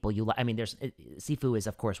connect to people you like. I mean, Sifu is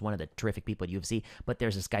of course one of the terrific people at U of C, but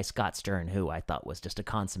there's this guy Scott Stern who I thought was just a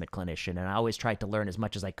consummate clinician, and I always tried to learn as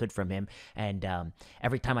much as I could from him. And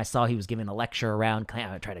every time I saw he was giving a lecture around,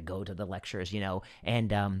 I would try to go to the lectures,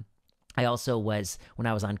 and I also was, when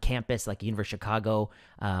I was on campus, like University of Chicago.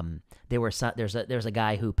 There's a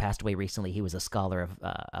guy who passed away recently. He was a scholar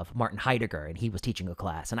of Martin Heidegger, and he was teaching a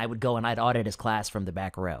class. And I would go and I'd audit his class from the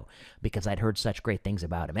back row because I'd heard such great things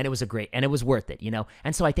about him, and it was worth it,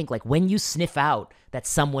 And so I think like when you sniff out that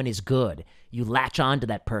someone is good, you latch on to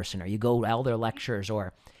that person, or you go to all their lectures,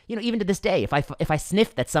 or even to this day, if I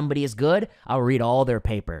sniff that somebody is good, I'll read all their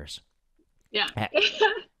papers. Yeah.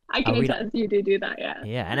 I can attest you do that, yeah.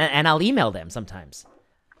 Yeah, and I'll email them sometimes.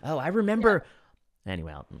 Oh, I remember. Yeah.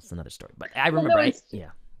 Anyway, it's another story. But I remember.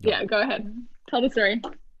 Go ahead. Tell the story.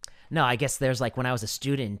 No, I guess there's like when I was a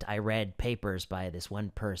student, I read papers by this one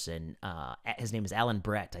person. His name is Alan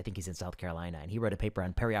Brett. I think he's in South Carolina, and he wrote a paper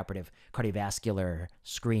on perioperative cardiovascular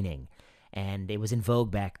screening. And it was in vogue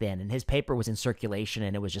back then, and his paper was in circulation,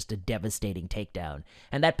 and it was just a devastating takedown.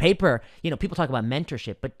 And that paper, people talk about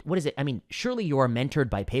mentorship, but what is it? I mean, surely you are mentored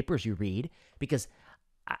by papers you read, because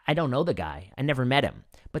I don't know the guy. I never met him.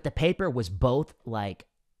 But the paper was both like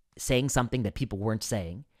saying something that people weren't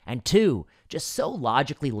saying, and two, just so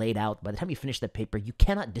logically laid out. By the time you finish that paper, you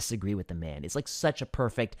cannot disagree with the man. It's like such a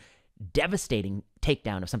perfect, devastating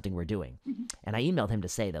takedown of something we're doing. Mm-hmm. And I emailed him to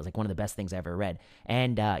say that was like one of the best things I ever read.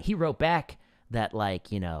 And he wrote back that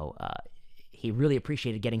he really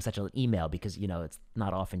appreciated getting such an email because, it's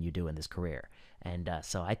not often you do in this career. And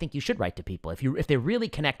so I think you should write to people if they really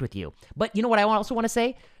connect with you. But you know what I also want to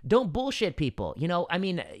say? Don't bullshit people.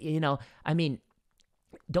 Don't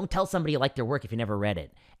tell somebody you like their work if you never read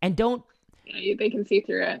it. And don't... They can see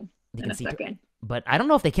through it in a second. But I don't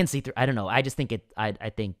know if they can see through. I don't know. I just think I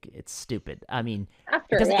think it's stupid. I mean,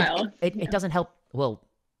 after a while, it doesn't help. Well,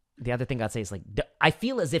 the other thing I'd say is like, I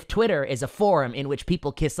feel as if Twitter is a forum in which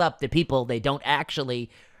people kiss up to people they don't actually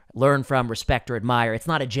learn from, respect, or admire. It's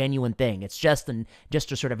not a genuine thing. It's just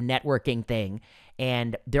a sort of networking thing.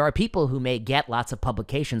 And there are people who may get lots of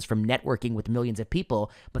publications from networking with millions of people,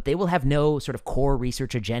 but they will have no sort of core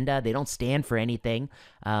research agenda. They don't stand for anything.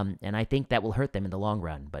 And I think that will hurt them in the long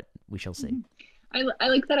run, but we shall see. I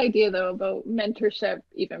like that idea though about mentorship,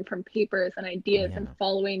 even from papers and ideas and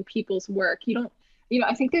following people's work.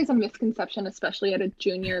 I think there's a misconception, especially at a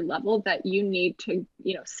junior level, that you need to,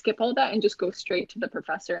 skip all that and just go straight to the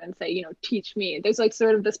professor and say, teach me. There's like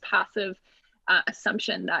sort of this passive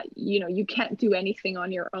assumption that, you can't do anything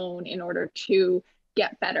on your own in order to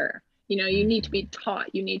get better. You need to be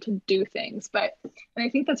taught, you need to do things. And I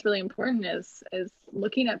think that's really important is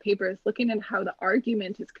looking at papers, looking at how the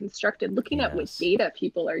argument is constructed, looking at what data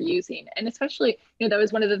people are using. And especially, that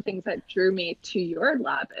was one of the things that drew me to your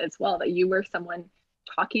lab as well, that you were someone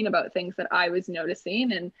talking about things that I was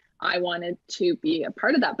noticing and I wanted to be a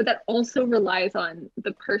part of that. But that also relies on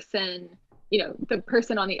the person, the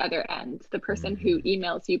person on the other end, the person who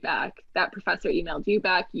emails you back. That professor emailed you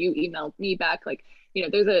back, you emailed me back. Like,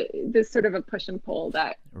 there's sort of a push and pull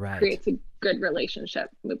that creates a good relationship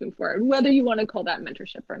moving forward, whether you want to call that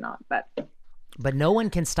mentorship or not. But no one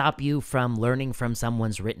can stop you from learning from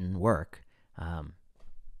someone's written work.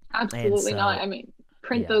 Absolutely not. I mean,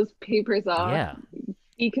 print those papers off,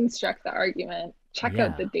 deconstruct the argument, check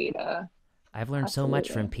out the data. I've learned so much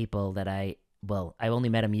from people that I only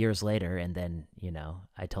met them years later, and then,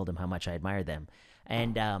 I told them how much I admired them.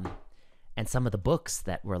 And some of the books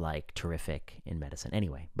that were like terrific in medicine.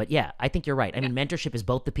 Anyway, but yeah, I think you're right. I mean, mentorship is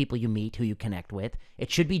both the people you meet, who you connect with. It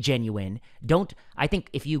should be genuine. I think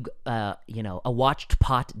if you, a watched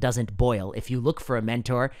pot doesn't boil. If you look for a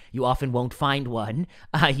mentor, you often won't find one.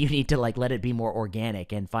 You need to like let it be more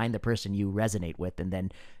organic and find the person you resonate with, and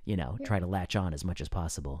then, try to latch on as much as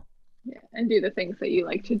possible. Yeah, and do the things that you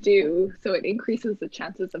like to do, so it increases the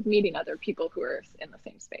chances of meeting other people who are in the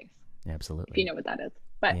same space. Absolutely. If you know what that is.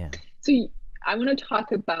 But so I want to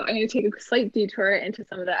talk about, I'm going to take a slight detour into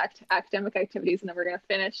some of the academic activities, and then we're going to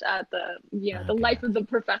finish at the, the life of the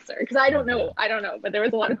professor, because I don't know, but there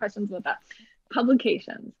was a lot of questions about that.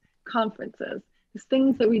 Publications, conferences, there's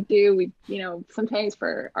things that we do. We, sometimes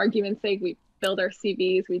for argument's sake, we build our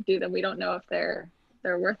CVs, we do them. We don't know if they're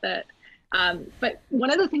worth it. But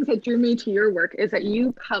one of the things that drew me to your work is that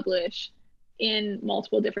you publish in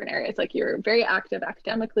multiple different areas. Like you're very active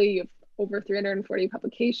academically. You have over 340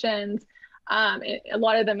 publications, a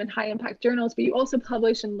lot of them in high impact journals, but you also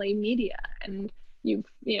publish in lay media. And you've,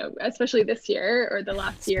 especially this year or the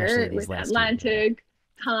last year with Atlantic,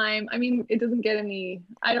 Time. I mean, it doesn't get any,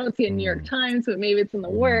 I don't see a New York Times, but maybe it's in the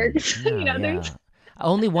works. Yeah.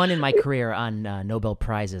 Only one in my career on Nobel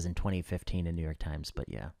Prizes in 2015 in New York Times, but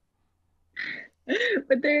yeah.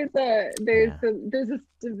 But there's this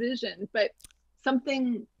division, but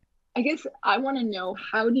something, I guess I want to know,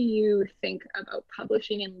 how do you think about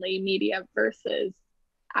publishing in lay media versus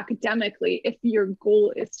academically if your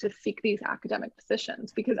goal is to seek these academic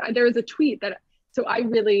positions? Because there was a tweet that, so I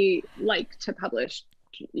really like to publish,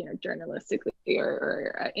 journalistically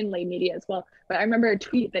or in lay media as well. But I remember a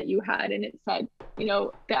tweet that you had, and it said,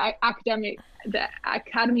 the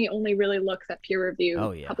academy only really looks at peer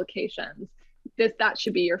review publications. That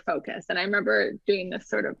should be your focus. And I remember doing this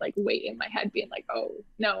sort of like weight in my head, being like, oh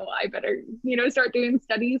no, I better, start doing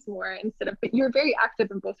studies more instead of, but you're very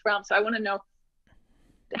active in both realms. So I want to know,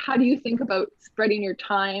 how do you think about spreading your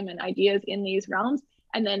time and ideas in these realms?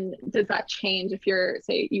 And then does that change if you're,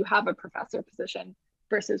 say, you have a professor position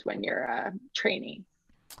versus when you're a trainee?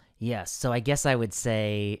 Yes. So I guess I would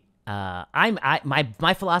say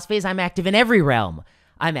my philosophy is I'm active in every realm.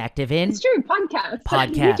 I'm active in... It's true. Podcast.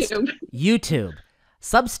 YouTube.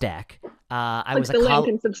 Substack. I was the link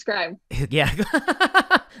and subscribe. Yeah.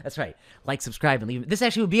 That's right. Like, subscribe, and leave. This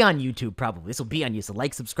actually will be on YouTube, probably. This will be on you. So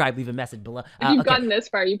like, subscribe, leave a message below. If you've gotten this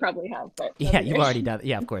far, you probably have. But yeah, you've already done it.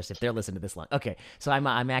 Yeah, of course, if they're listening to this long. Okay, so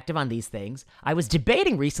I'm active on these things. I was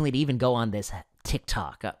debating recently to even go on this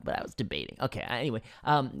TikTok, but I was debating. Okay, anyway.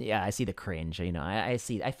 Yeah, I see the cringe. I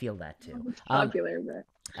feel that too. It's popular, but...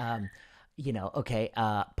 okay,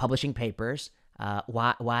 publishing papers.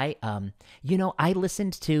 Why? I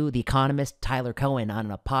listened to the economist Tyler Cohen on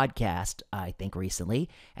a podcast, I think recently,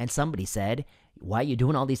 and somebody said, why are you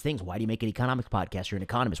doing all these things? Why do you make an economics podcast? You're an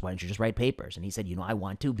economist. Why don't you just write papers? And he said, I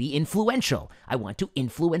want to be influential. I want to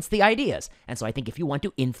influence the ideas. And so I think if you want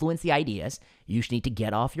to influence the ideas, you need to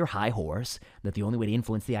get off your high horse that the only way to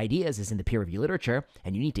influence the ideas is in the peer review literature,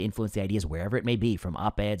 and you need to influence the ideas wherever it may be, from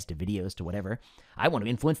op-eds to videos to whatever. I want to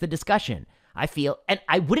influence the discussion. I feel, and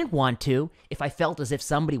I wouldn't want to if I felt as if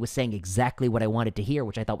somebody was saying exactly what I wanted to hear,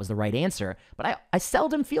 which I thought was the right answer. But I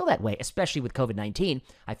seldom feel that way, especially with COVID-19.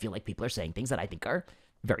 I feel like people are saying things that I think are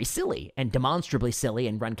very silly and demonstrably silly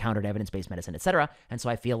and run counter to evidence-based medicine, etc. And so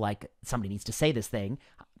I feel like somebody needs to say this thing.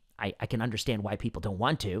 I can understand why people don't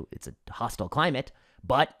want to. It's a hostile climate,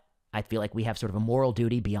 but I feel like we have sort of a moral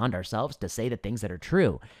duty beyond ourselves to say the things that are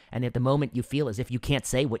true. And at the moment you feel as if you can't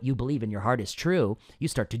say what you believe in your heart is true, you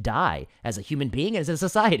start to die as a human being and as a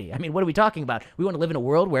society. I mean, what are we talking about? We want to live in a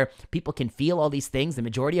world where people can feel all these things, the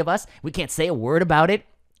majority of us. We can't say a word about it.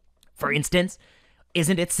 For instance,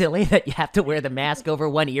 isn't it silly that you have to wear the mask over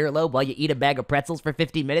one earlobe while you eat a bag of pretzels for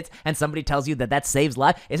 15 minutes and somebody tells you that saves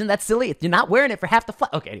lives? Isn't that silly? You're not wearing it for half the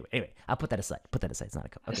flight. Okay, anyway, I'll put that aside. It's not a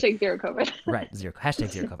COVID. Okay. #0 COVID. Right, hashtag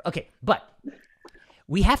zero COVID. Okay, but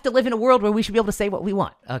we have to live in a world where we should be able to say what we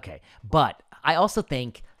want. Okay, but I also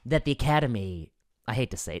think that the academy, I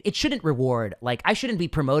hate to say it, it shouldn't reward, like, I shouldn't be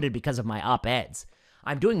promoted because of my op-eds.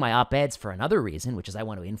 I'm doing my op-eds for another reason, which is I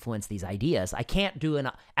want to influence these ideas. I can't do an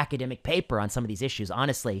academic paper on some of these issues,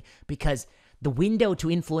 honestly, because the window to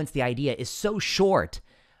influence the idea is so short.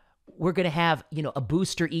 We're going to have, a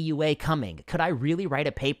booster EUA coming. Could I really write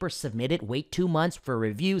a paper, submit it, wait 2 months for a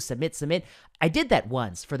review, submit? I did that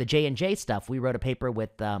once for the J&J stuff. We wrote a paper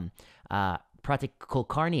with Pratik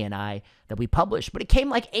Kulkarni and I that we published, but it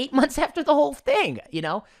came like 8 months after the whole thing,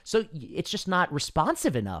 So it's just not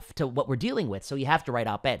responsive enough to what we're dealing with. So you have to write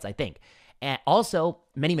op-eds, I think. And also,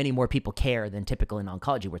 many, many more people care than typical in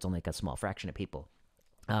oncology, where it's only like a small fraction of people.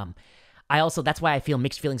 That's why I feel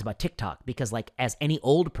mixed feelings about TikTok, because like, as any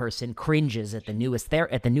old person cringes at the newest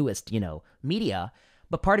media,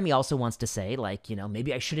 but part of me also wants to say, like,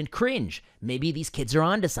 maybe I shouldn't cringe. Maybe these kids are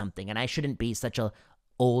onto something and I shouldn't be such a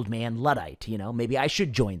old man Luddite, maybe I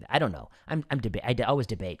should join that. I don't know. I always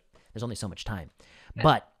debate. There's only so much time,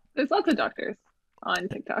 but there's lots of doctors on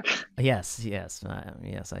TikTok. Yes,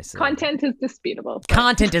 I see. Content is disputable.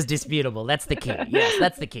 Content is disputable. That's the key. Yes,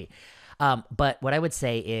 that's the key. But what I would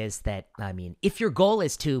say is that, if your goal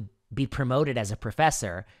is to be promoted as a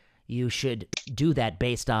professor, you should do that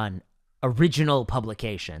based on original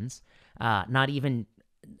publications, not even,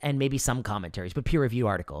 and maybe some commentaries, but peer review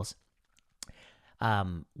articles.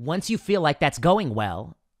 Once you feel like that's going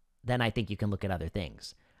well, then I think you can look at other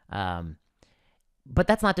things. But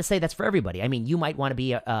that's not to say that's for everybody. I mean, you might want to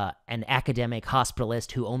be an academic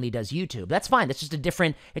hospitalist who only does YouTube. That's fine. It's just a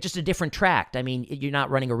different tract. I mean, you're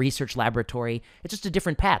not running a research laboratory. It's just a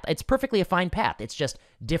different path. It's perfectly a fine path. It's just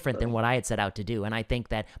different than what I had set out to do. And I think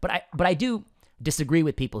that, but I do disagree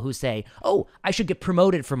with people who say, "Oh, I should get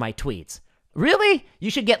promoted for my tweets." Really? You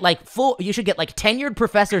should get like tenured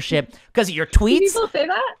professorship because of your tweets? People say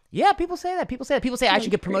that? Yeah, people say that. People say I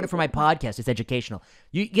should get promoted for my podcast. It's educational.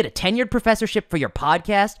 You get a tenured professorship for your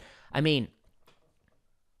podcast? I mean,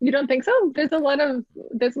 you don't think so? There's a lot of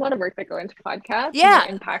work that go into podcasts. Yeah,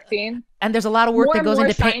 and impacting. And there's a lot of work that goes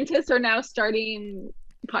into. Scientists are now starting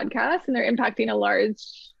podcasts, and they're impacting a large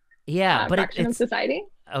fraction of society.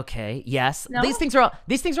 Okay. Yes. No? These things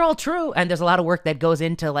are all true, and there's a lot of work that goes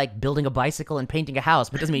into like building a bicycle and painting a house,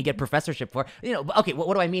 but it doesn't mean you get professorship for. Okay.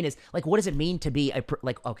 What do I mean is like, what does it mean to be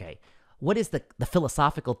what is the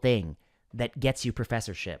philosophical thing that gets you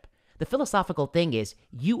professorship? The philosophical thing is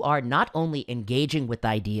you are not only engaging with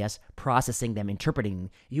ideas, processing them, interpreting them,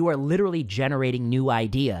 you are literally generating new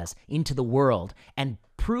ideas into the world and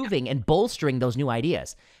proving and bolstering those new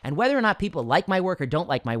ideas. And whether or not people like my work or don't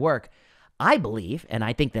like my work, I believe, and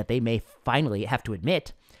I think that they may finally have to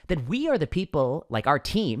admit, that we are the people, like our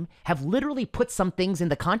team, have literally put some things in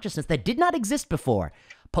the consciousness that did not exist before.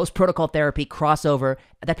 Post-protocol therapy, crossover.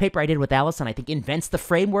 That paper I did with Allison, I think, invents the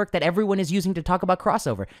framework that everyone is using to talk about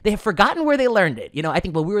crossover. They have forgotten where they learned it. I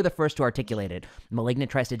think we were the first to articulate it. Malignant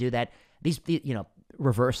tries to do that.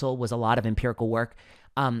 Reversal was a lot of empirical work.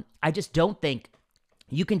 I just don't think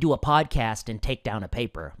you can do a podcast and take down a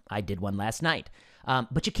paper. I did one last night.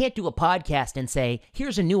 But you can't do a podcast and say,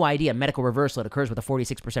 here's a new idea, medical reversal. It occurs with a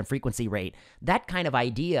 46% frequency rate. That kind of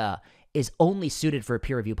idea is only suited for a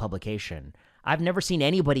peer-reviewed publication. I've never seen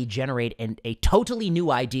anybody generate a totally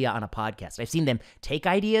new idea on a podcast. I've seen them take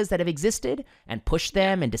ideas that have existed and push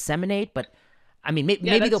them and disseminate. But, I mean, maybe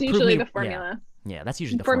they'll prove me. That's usually the formula. Yeah, that's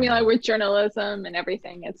usually the formula with journalism and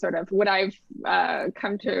everything. It's sort of what I've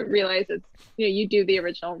come to realize is, you do the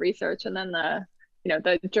original research, and then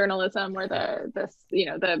the journalism or the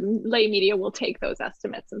lay media will take those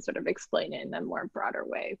estimates and sort of explain it in a more broader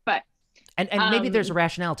way. But and maybe there's a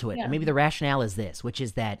rationale to it. Yeah. And maybe the rationale is this, which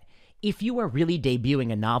is that if you are really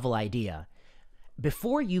debuting a novel idea,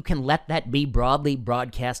 before you can let that be broadly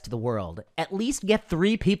broadcast to the world, at least get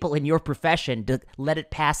 3 people in your profession to let it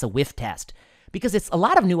pass a whiff test. Because it's a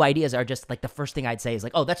lot of new ideas are just like the first thing I'd say is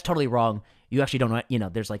like, oh, that's totally wrong. You actually don't know,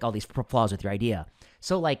 there's like all these flaws with your idea.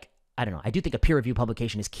 So like, I don't know. I do think a peer review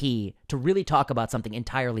publication is key to really talk about something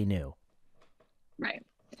entirely new. Right.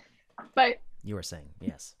 But you were saying,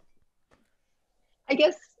 yes. I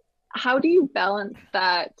guess, how do you balance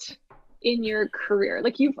that in your career?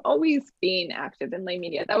 Like, you've always been active in lay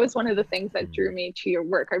media. That was one of the things that drew me to your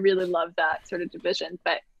work. I really love that sort of division.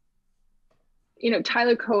 But,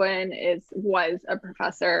 Tyler Cohen was a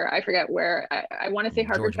professor. I forget where. I want to say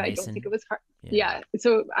Harvard, but I don't think it was Harvard. Yeah.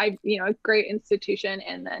 So a great institution.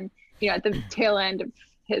 And then, at the tail end of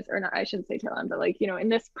his, or not, I shouldn't say tail end, but in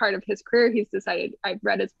this part of his career, he's decided, I've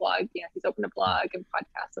read his blog, he's opened a blog and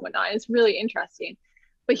podcasts and whatnot. It's really interesting.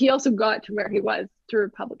 But he also got to where he was through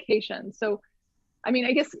publication. So, I mean,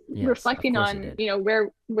 I guess reflecting on,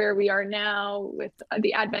 where we are now with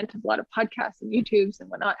the advent of a lot of podcasts and YouTubes and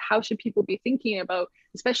whatnot, how should people be thinking about,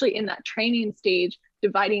 especially in that training stage,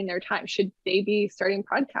 dividing their time? Should they be starting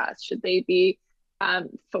podcasts? Should they be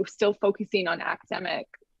still focusing on academic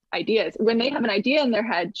ideas? When they have an idea in their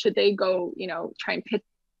head, should they go, try and pitch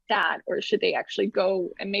that? Or should they actually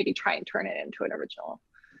go and maybe try and turn it into an original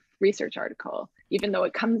research article, even though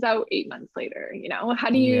it comes out 8 months later?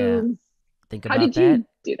 How do you think about that? You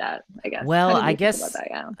do that? I guess. Well, I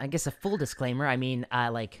guess a full disclaimer. I mean,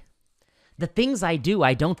 the things I do,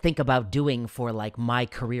 I don't think about doing for like my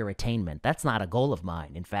career attainment. That's not a goal of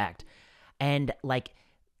mine, in fact. And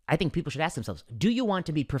I think people should ask themselves, do you want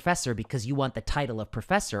to be professor because you want the title of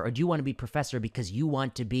professor, or do you want to be professor because you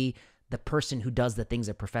want to be the person who does the things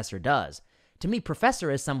a professor does? To me,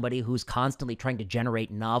 professor is somebody who's constantly trying to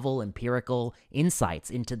generate novel, empirical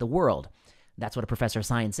insights into the world. That's what a professor of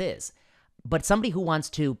science is. But somebody who wants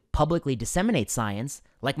to publicly disseminate science,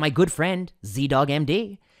 like my good friend, Z-Dog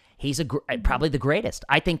MD, he's probably the greatest.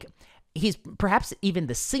 I think he's perhaps even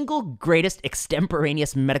the single greatest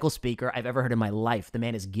extemporaneous medical speaker I've ever heard in my life. The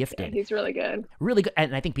man is gifted. Yeah, he's really good. Really good.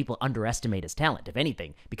 And I think people underestimate his talent, if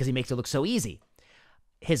anything, because he makes it look so easy.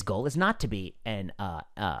 His goal is not to be an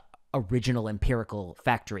original empirical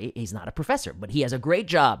factory. He's not a professor, but he has a great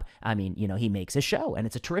job. I mean, he makes a show, and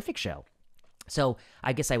it's a terrific show. So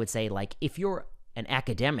I guess I would say, if you're an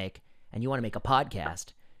academic and you want to make a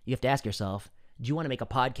podcast, you have to ask yourself, do you want to make a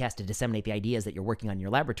podcast to disseminate the ideas that you're working on in your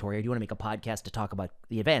laboratory, or do you want to make a podcast to talk about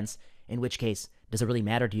the events? In which case, does it really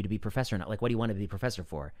matter to you to be professor or not? Like, what do you want to be professor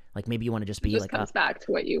for? Like, maybe you want to just be it just comes back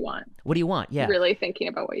to what you want. What do you want? Yeah. Really thinking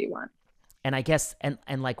about what you want. And I guess, and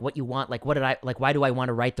like what you want, like why do I want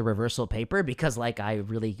to write the reversal paper? Because like I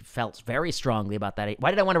really felt very strongly about that. Why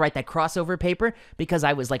did I want to write that crossover paper? Because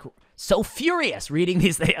I was like so furious reading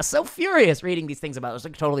these things, about it was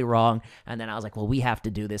like totally wrong. And then I was like, well, we have to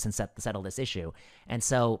do this and settle this issue. And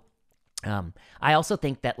so I also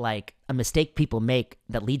think that like a mistake people make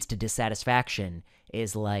that leads to dissatisfaction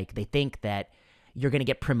is like they think that you're going to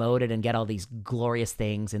get promoted and get all these glorious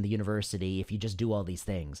things in the university if you just do all these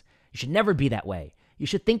things. You should never be that way. You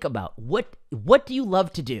should think about what do you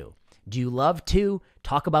love to do? Do you love to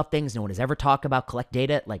talk about things no one has ever talked about, collect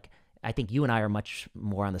data? Like, I think you and I are much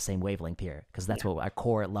more on the same wavelength here, because that's what our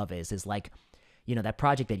core love is like, you know, that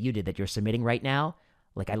project that you did that you're submitting right now.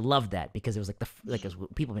 Like, I love that because it was like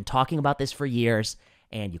people have been talking about this for years,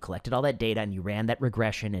 and you collected all that data and you ran that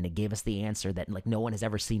regression, and it gave us the answer that like no one has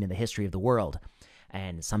ever seen in the history of the world.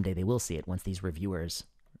 And someday they will see it once these reviewers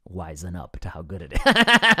wisen up to how good it is.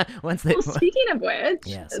 Well, speaking of which,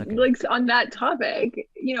 yes, okay. Like on that topic,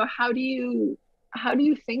 you know, how do you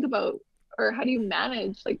think about, or how do you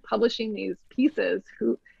manage like publishing these pieces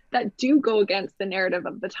that do go against the narrative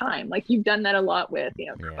of the time? Like you've done that a lot with, you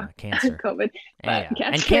know, cancer, COVID,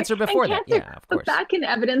 and cancer before that, yeah, of course. But back in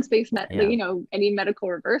evidence-based, you know, any medical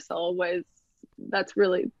reversal that's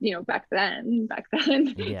really, you know, back then,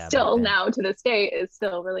 still now to this day is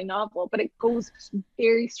still really novel, but it goes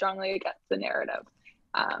very strongly against the narrative.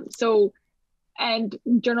 So, and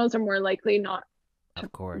journals are more likely not,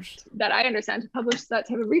 of course, that I understand, to publish that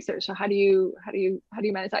type of research. So how do you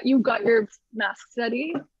manage that? You got your mask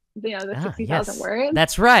study, you know, the 60,000 words.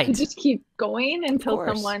 That's right. You just keep going until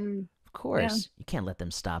someone. Of course, you can't let them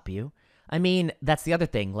stop you. I mean, that's the other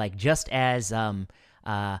thing. Like, just as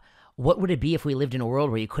what would it be if we lived in a world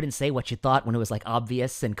where you couldn't say what you thought when it was like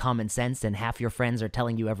obvious and common sense and half your friends are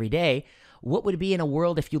telling you every day? What would it be in a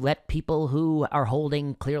world if you let people who are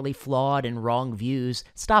holding clearly flawed and wrong views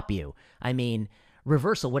stop you? I mean,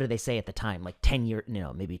 reversal, what did they say at the time? Like 15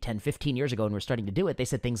 years ago when we were starting to do it, they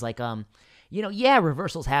said things like, you know, yeah,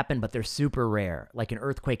 reversals happen, but they're super rare. Like an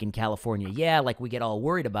earthquake in California. Yeah, like we get all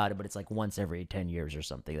worried about it, but it's like once every 10 years or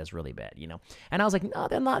something. That's really bad, you know? And I was like, no,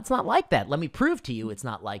 it's not like that. Let me prove to you it's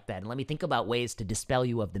not like that. And let me think about ways to dispel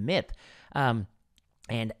you of the myth.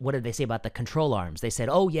 And what did they say about the control arms? They said,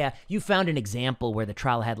 oh, yeah, you found an example where the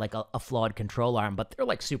trial had like a flawed control arm, but they're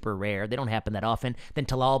like super rare. They don't happen that often. Then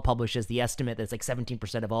Talal publishes the estimate that's like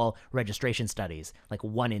 17% of all registration studies, like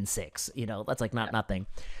 1 in 6. You know, that's like nothing.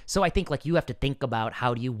 So I think like you have to think about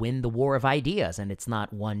how do you win the war of ideas, and it's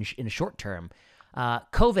not one in a short term.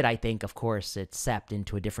 COVID, I think, of course, it's sapped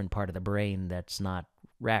into a different part of the brain that's not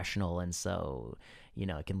rational, and so, you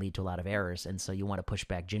know, it can lead to a lot of errors, and so you want to push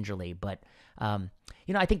back gingerly. But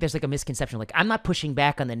you know, I think there's like a misconception. Like, I'm not pushing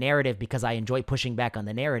back on the narrative because I enjoy pushing back on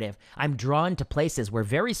the narrative. I'm drawn to places where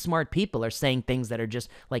very smart people are saying things that are just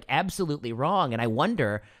like absolutely wrong, and I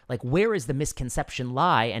wonder like where is the misconception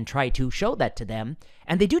lie, and try to show that to them,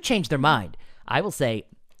 and they do change their mind. I will say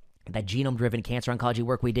that genome-driven cancer oncology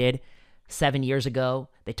work we did 7 years ago,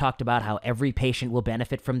 they talked about how every patient will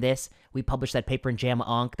benefit from this. We published that paper in JAMA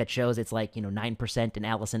Onc that shows it's like, you know, 9%, and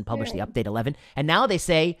Allison published the update 11. And now they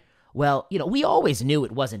say, well, you know, we always knew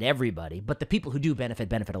it wasn't everybody, but the people who do benefit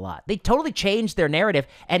a lot. They totally changed their narrative,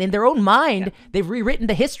 and in their own mind, they've rewritten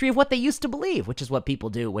the history of what they used to believe, which is what people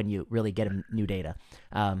do when you really get new data,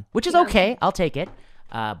 which is okay. I'll take it.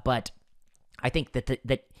 But I think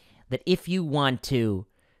that if you want to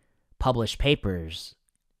publish papers,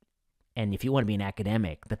 and if you want to be an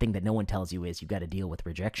academic, the thing that no one tells you is you've got to deal with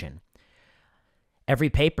rejection. Every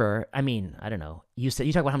paper, I mean, I don't know. You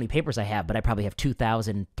talk about how many papers I have, but I probably have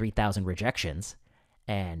 2,000, 3,000 rejections,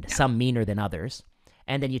 and some meaner than others.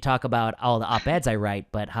 And then you talk about all the op-eds I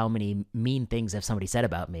write, but how many mean things have somebody said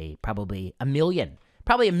about me? Probably a million.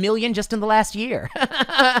 Probably a million just in the last year.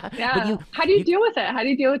 Yeah. How do you deal with it? How do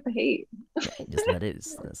you deal with the hate? Just that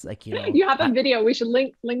is. It's like, you know. You have a video. We should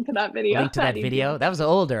link to that video. Link to that video. That was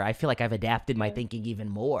older. I feel like I've adapted my thinking even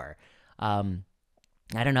more. I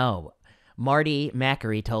don't know. Marty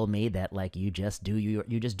Mackery told me that like you just do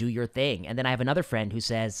your thing. And then I have another friend who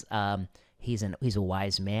says he's a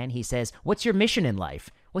wise man. He says, "What's your mission in life?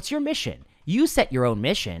 What's your mission? You set your own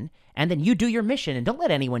mission, and then you do your mission, and don't let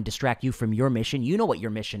anyone distract you from your mission. You know what your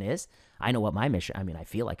mission is. I know what my mission. I mean, I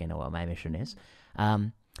feel like I know what my mission is.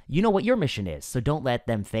 You know what your mission is, so don't let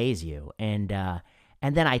them faze you." And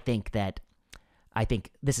then I think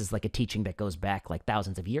this is like a teaching that goes back like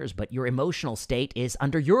thousands of years, but your emotional state is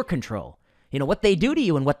under your control. You know, what they do to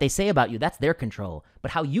you and what they say about you, that's their control.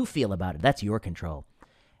 But how you feel about it, that's your control.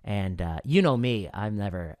 And you know me,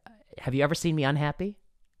 have you ever seen me unhappy?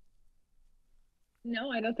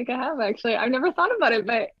 No, I don't think I have actually. I've never thought about it,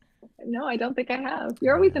 but no, I don't think I have.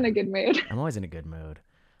 You're always in a good mood. I'm always in a good mood.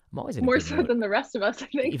 I'm always in a More good so mood. than the rest of us, I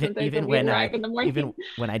think. Even When we when arrive in the morning. even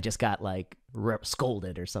when I just got like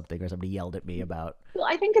scolded or something, or somebody yelled at me about. Well,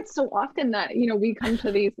 I think it's so often that, we come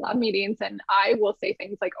to these lab meetings and I will say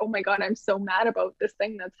things like, oh my God, I'm so mad about this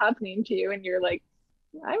thing that's happening to you. And you're like,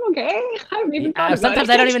 I'm okay. I haven't even thought about Sometimes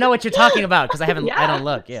it. I don't even know what you're talking about because I haven't. Yeah. I don't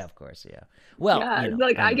look. Yeah, of course. Yeah. Well, Yeah, you know,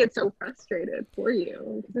 like I get so frustrated for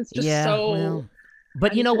you because it's just so. Well,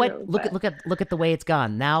 but you know what? untrue, Look at the way it's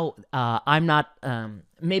gone. Now, I'm not.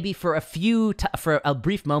 Maybe for for a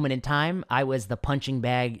brief moment in time, I was the punching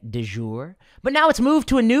bag du jour. But now it's moved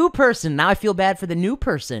to a new person. Now I feel bad for the new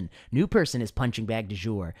person. New person is punching bag du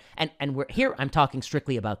jour. And we're here. I'm talking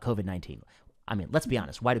strictly about COVID-19. I mean, let's be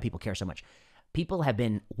honest. Why do people care so much? People have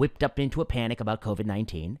been whipped up into a panic about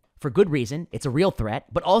COVID-19 for good reason. It's a real threat,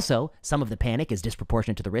 but also some of the panic is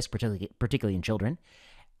disproportionate to the risk, particularly in children.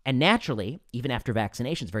 And naturally, even after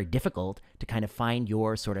vaccination, it's very difficult to kind of find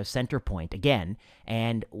your sort of center point again.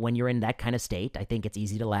 And when you're in that kind of state, I think it's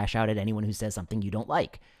easy to lash out at anyone who says something you don't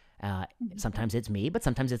like. Sometimes it's me, but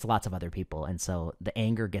sometimes it's lots of other people. And so the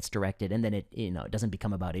anger gets directed, and then it doesn't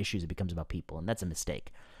become about issues. It becomes about people, and that's a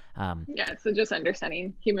mistake. Yeah, so just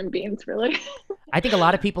understanding human beings, really. I think a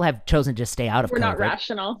lot of people have chosen to just stay out of COVID. We're not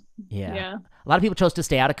rational. Yeah. A lot of people chose to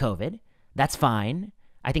stay out of COVID. That's fine.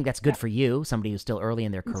 I think that's good for you, somebody who's still early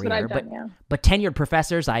in their career. That's what I've done, yeah. But tenured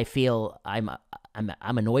professors, I feel I'm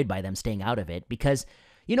annoyed by them staying out of it because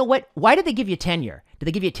you know what? Why did they give you tenure? Did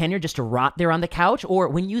they give you tenure just to rot there on the couch? Or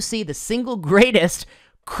when you see the single greatest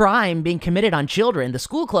crime being committed on children, the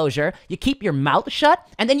school closure, you keep your mouth shut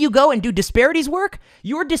and then you go and do disparities work?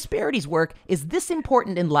 Your disparities work is this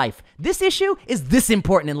important in life. This issue is this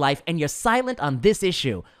important in life, and you're silent on this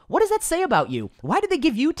issue. What does that say about you? Why did they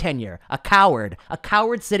give you tenure? A coward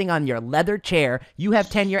sitting on your leather chair. You have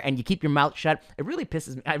tenure and you keep your mouth shut. It really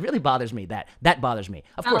pisses me. It really bothers me. That bothers me.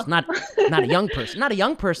 Of course, not a young person. Not a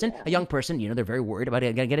young person. A young person, they're very worried about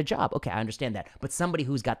it. Gonna get a job. Okay, I understand that. But somebody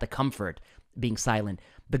who's got the comfort being silent.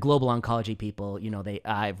 The global oncology people, they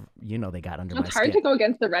got under my skin. It's hard to go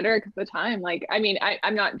against the rhetoric of the time. Like, I mean,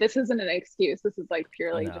 I'm not. This isn't an excuse. This is like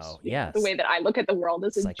purely just the way that I look at the world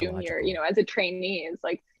as a junior. As a trainee, is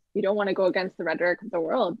like, you don't want to go against the rhetoric of the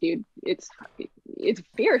world, dude. It's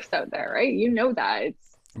fierce out there, right? You know that.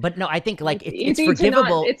 But no, I think like it's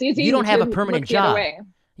forgivable. It's easy. You don't have a permanent job. Way.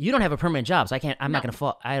 You don't have a permanent job, so I'm not gonna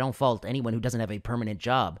fault. I don't fault anyone who doesn't have a permanent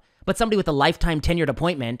job. But somebody with a lifetime tenured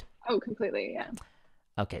appointment. Oh, completely, yeah.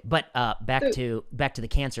 Okay, but back to the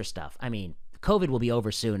cancer stuff. I mean, COVID will be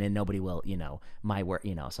over soon, and nobody will, my work,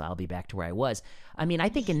 so I'll be back to where I was. I mean, I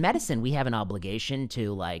think in medicine we have an obligation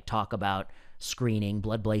to like talk about screening,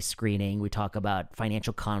 blood-based screening. We talk about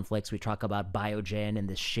financial conflicts. We talk about Biogen and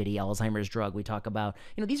this shitty Alzheimer's drug. We talk about,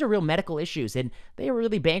 these are real medical issues, and they are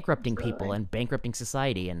really bankrupting people and bankrupting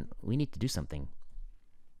society, and we need to do something.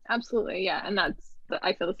 Absolutely, yeah, and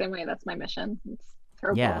I feel the same way. That's my mission. It's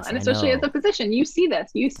terrible. Yes, and especially as a physician, you see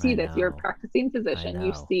this. You're a practicing physician.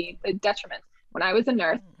 You see the detriments. When I was a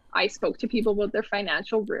nurse, I spoke to people about their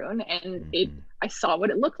financial ruin, and I saw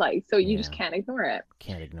what it looked like. So you just can't ignore it.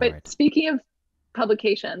 But speaking of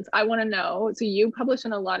publications, I want to know, so you publish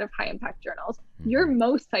in a lot of high impact journals. Your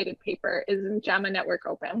most cited paper is in JAMA Network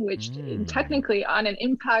Open, which technically on an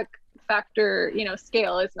impact factor,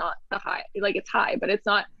 scale is not the high, like it's high, but it's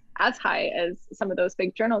not as high as some of those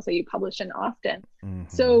big journals that you publish in often.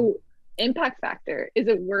 So impact factor, is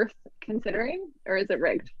it worth considering or is it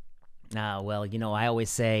rigged? Well, I always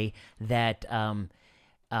say that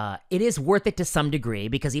it is worth it to some degree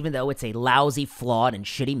because even though it's a lousy, flawed, and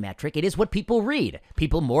shitty metric, it is what people read.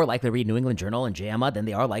 People more likely to read New England Journal and JAMA than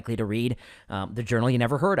they are likely to read the journal you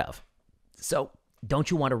never heard of. So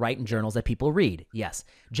don't you want to write in journals that people read? Yes.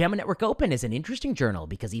 JAMA Network Open is an interesting journal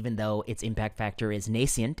because even though its impact factor is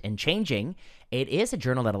nascent and changing, it is a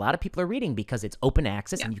journal that a lot of people are reading because it's open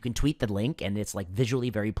access and you can tweet the link and it's like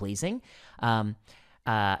visually very pleasing.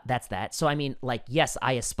 That's that. So, I mean, like, yes,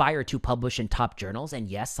 I aspire to publish in top journals, and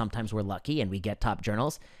yes, sometimes we're lucky and we get top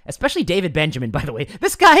journals, especially David Benjamin, by the way.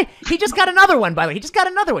 This guy, he just got another one, by the way. He just got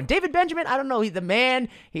another one. David Benjamin, I don't know, he's the man.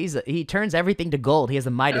 He turns everything to gold. He has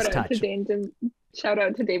the Midas touch. Shout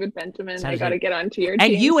out to David Benjamin. I got to get onto your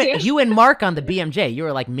team. And you and Mark on the BMJ, you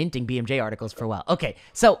were like minting BMJ articles for a while. Okay,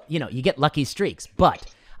 so, you get lucky streaks, but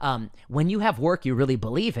when you have work you really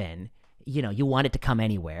believe in, you want it to come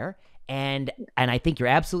anywhere. And I think you're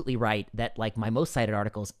absolutely right that like my most cited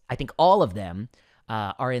articles, I think all of them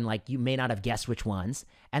are in like, you may not have guessed which ones.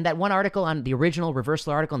 And that one article on the original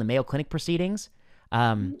reversal article in the Mayo Clinic proceedings,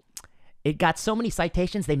 it got so many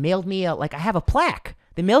citations. They mailed me I have a plaque.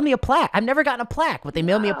 They mailed me a plaque. I've never gotten a plaque, but they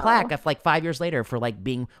mailed me a plaque like 5 years later for like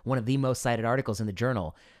being one of the most cited articles in the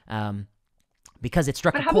journal, because it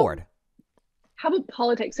struck a chord. How about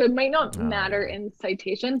politics? So it might not matter in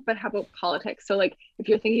citations, but how about politics? So like if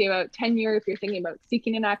you're thinking about tenure, if you're thinking about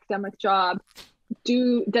seeking an academic job,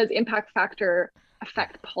 does impact factor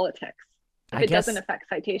affect politics? If it doesn't affect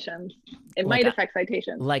citations, it might affect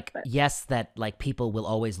citations. Yes, that like people will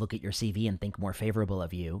always look at your CV and think more favorable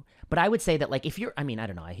of you. But I would say that like if you're, I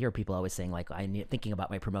don't know, I hear people always saying like, thinking about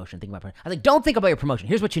my promotion, I like, don't think about your promotion.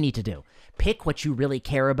 Here's what you need to do. Pick what you really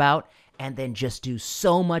care about and then just do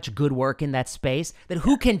so much good work in that space that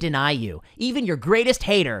who can deny you? Even your greatest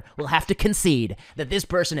hater will have to concede that this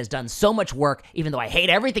person has done so much work, even though I hate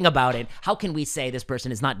everything about it. How can we say this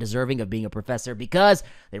person is not deserving of being a professor because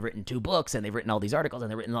they've written 2 books and they've written all these articles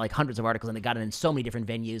and they've written like hundreds of articles and they got it in so many different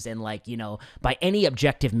venues, and like, you know, by any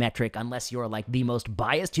objective metric, unless you're like the most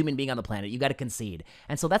biased human being on the planet, you got to concede.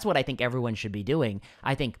 And so that's what I think everyone should be doing.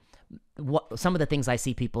 I think some of the things I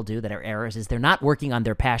see people do that are errors is they're not working on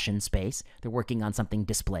their passion space. They're working on something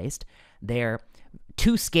displaced. They're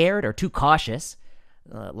too scared or too cautious.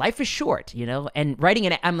 Life is short, you know, and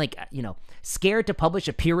I'm like, you know, scared to publish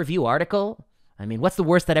a peer review article. I mean, what's the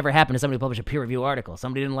worst that ever happened to somebody who published a peer review article?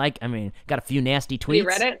 Somebody didn't like, got a few nasty tweets. You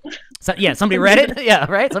read it? Somebody read it. Yeah,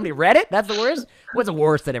 right? Somebody read it? That's the worst? What's the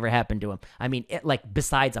worst that ever happened to him?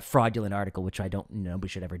 Besides a fraudulent article, which nobody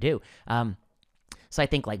should ever do. So I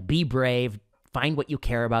think like be brave, find what you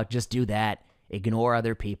care about, just do that. Ignore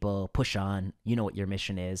other people, push on. You know what your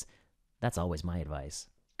mission is. That's always my advice.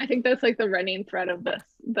 I think that's like the running thread of this.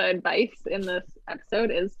 The advice in this episode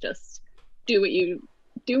is just do what you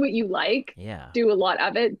like. Yeah. Do a lot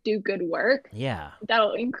of it. Do good work. Yeah.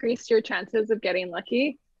 That'll increase your chances of getting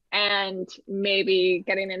lucky and maybe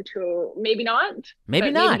getting into, maybe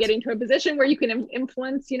getting to a position where you can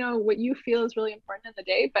influence, you know, what you feel is really important in the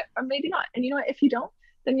day, but or maybe not. And you know what, if you don't,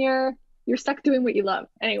 then you're stuck doing what you love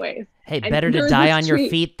anyways. Hey, better to die on your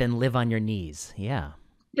feet than live on your knees. Yeah.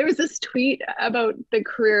 There was this tweet about the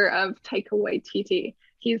career of Taika Waititi.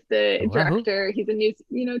 He's the director. He's a new,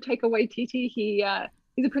 you know, Taika Waititi.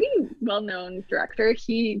 He's a pretty well-known director.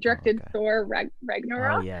 He directed Thor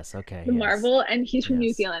Ragnarok. Oh, yes. Okay. Marvel, and he's from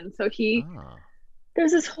New Zealand. So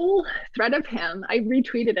there's this whole thread of him. I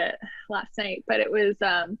retweeted it last night, but it was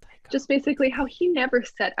just basically how he never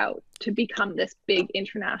set out to become this big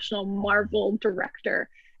international Marvel director.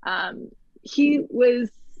 He was,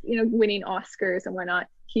 you know, winning Oscars and whatnot.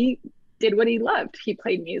 He did what he loved. He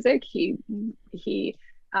played music. He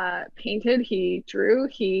painted. He drew.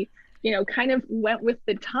 He, you know, kind of went with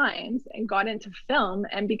the times and got into film.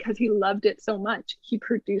 And because he loved it so much, he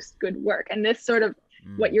produced good work. And this sort of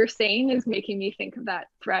what you're saying is making me think of that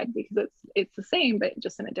thread, because it's the same, but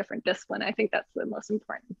just in a different discipline. I think that's the most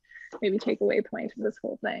important maybe takeaway point of this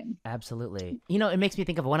whole thing. Absolutely. You know, it makes me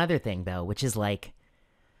think of one other thing though, which is like,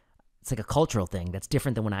 it's like a cultural thing that's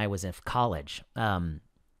different than when I was in college.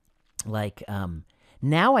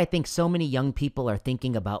 Now I think so many young people are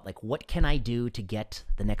thinking about like, what can I do to get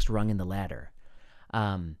the next rung in the ladder?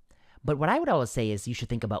 But what I would always say is you should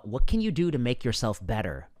think about what can you do to make yourself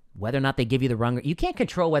better? Whether or not they give you the rung, you can't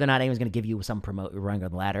control whether or not anyone's going to give you some rung on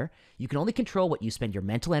the ladder. You can only control what you spend your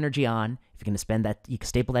mental energy on. If you're going to spend that, you can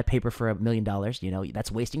staple that paper for $1 million. You know,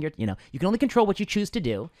 that's wasting your, you know, you can only control what you choose to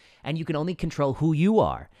do, and you can only control who you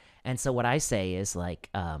are. And so what I say is like,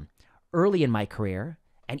 early in my career,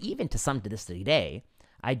 and even to this day,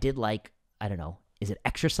 I did like, I don't know, is it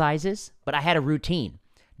exercises? But I had a routine.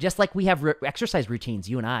 Just like we have exercise routines.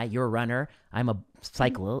 You and I, you're a runner. I'm a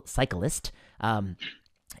cyclist.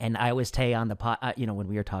 And I always say on the you know, when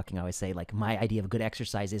we were talking, I always say like my idea of good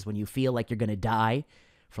exercise is when you feel like you're going to die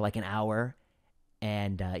for like an hour.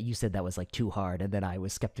 And you said that was like too hard, and then I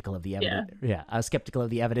was skeptical of the evidence. Yeah, I was skeptical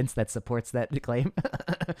of the evidence that supports that claim.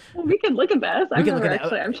 Well, we can look at this.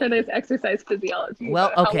 I'm sure there's exercise physiology.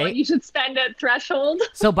 Well, okay. How long you should spend at threshold.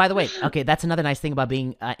 So, by the way, okay, that's another nice thing about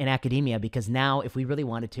being in academia, because now, if we really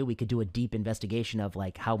wanted to, we could do a deep investigation of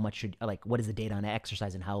like how much what is the data on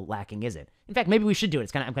exercise and how lacking is it. In fact, maybe we should do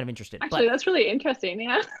it. I'm kind of interested. Actually, that's really interesting.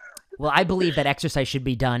 Yeah. Well, I believe that exercise should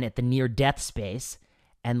be done at the near-death space.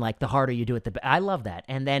 And like the harder you do it, I love that.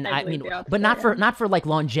 And then I mean, but not for like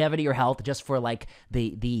longevity or health, just for like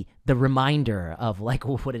the reminder of like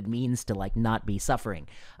what it means to like not be suffering.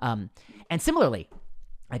 And similarly,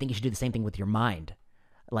 I think you should do the same thing with your mind.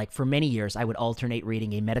 Like for many years, I would alternate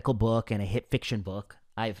reading a medical book and a hit fiction book.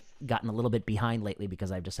 I've gotten a little bit behind lately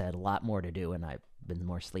because I've just had a lot more to do, and I've been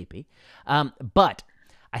more sleepy. But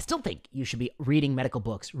I still think you should be reading medical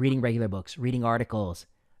books, reading regular books, reading articles.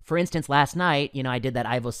 For instance, last night, I did that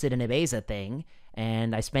ivosidenibeza thing,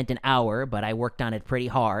 and I spent an hour, but I worked on it pretty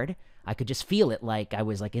hard. I could just feel it, like I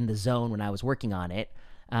was like in the zone when I was working on it.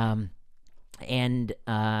 And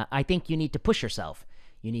I think you need to push yourself.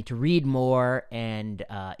 You need to read more, and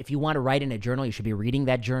if you want to write in a journal, you should be reading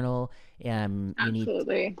that journal.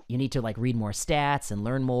 Absolutely. You need to like read more stats and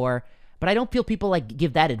learn more. But I don't feel people like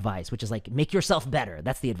give that advice, which is like make yourself better.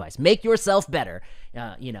 That's the advice. Make yourself better.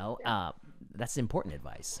 That's important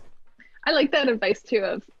advice. I like that advice too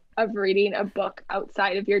of reading a book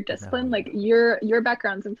outside of your discipline. Like your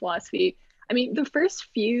background's in philosophy. I mean, the first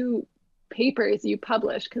few papers you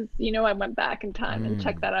published, because I went back in time and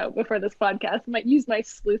checked that out before this podcast. I might use my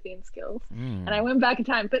sleuthing skills, and I went back in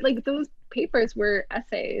time. But like those papers were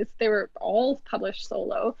essays. They were all published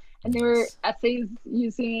solo, and they were essays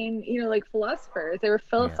using like philosophers. They were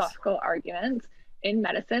philosophical arguments in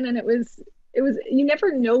medicine, and it was you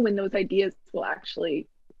never know when those ideas will actually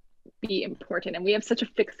be important, and we have such a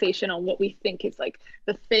fixation on what we think is like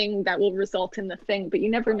the thing that will result in the thing, but you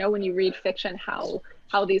never know when you read fiction how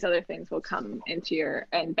these other things will come into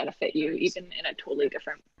and benefit you, even in a totally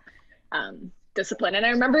different discipline. And I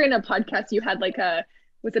remember in a podcast you had like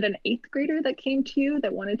was it an 8th grader that came to you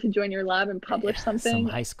that wanted to join your lab and publish something?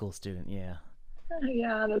 Some high school student. Yeah,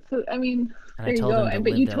 that's I mean, and there I you go.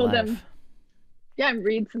 But you told them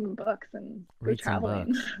read some books and go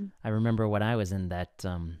traveling. Some books. I remember when I was in that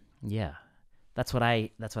that's what I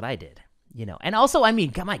did, and also, I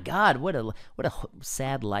mean, my God, what a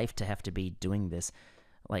sad life to have to be doing this,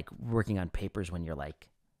 like working on papers when you're like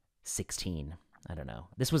 16. I don't know.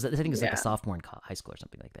 I think it was like a sophomore in high school or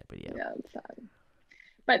something like that, but yeah, it's sad.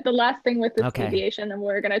 But the last thing with this deviation, and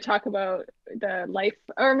we're going to talk about the life,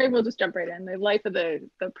 or maybe we'll just jump right in, the life of the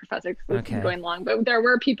professor, because this is going long, but there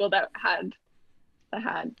were people that had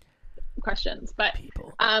questions. But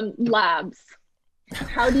labs.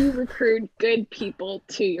 How do you recruit good people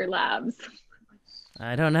to your labs?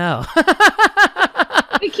 I don't know.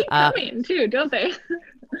 They keep coming too, don't they?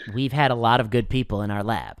 We've had a lot of good people in our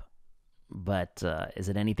lab, but is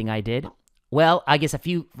it anything I did? Well, I guess a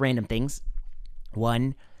few random things.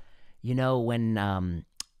 One, when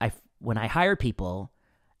I hire people,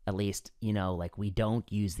 at least, like we don't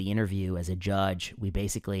use the interview as a judge. We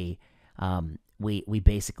basically we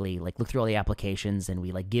basically like look through all the applications, and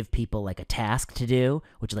we like give people like a task to do,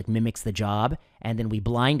 which like mimics the job, and then we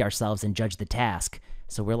blind ourselves and judge the task.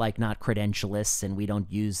 So we're like not credentialists, and we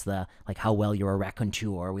don't use the like how well you're a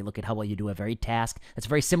raconteur. We look at how well you do a very task that's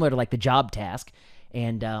very similar to like the job task,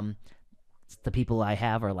 and the people I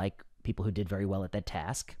have are like people who did very well at that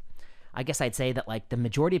task. I guess I'd say that like the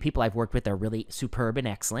majority of people I've worked with are really superb and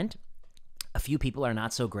excellent. A few people are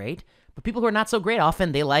not so great, but people who are not so great,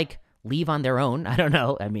 often they like leave on their own. I don't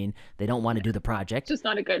know. I mean, they don't want to do the project. Just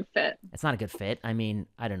not a good fit. It's not a good fit. I mean,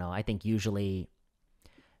 I don't know. I think usually,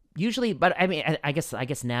 but I mean, I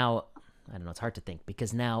guess now, I don't know. It's hard to think,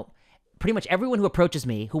 because now pretty much everyone who approaches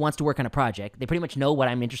me who wants to work on a project, they pretty much know what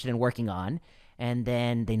I'm interested in working on, and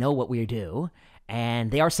then they know what we do, and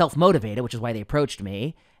they are self-motivated, which is why they approached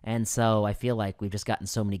me. And so I feel like we've just gotten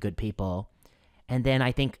so many good people. And then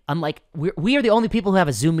I think, unlike, we are the only people who have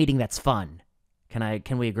a Zoom meeting that's fun.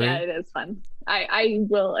 Can we agree? Yeah, it is fun. I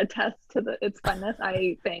will attest to its funness.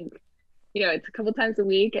 I think, it's a couple times a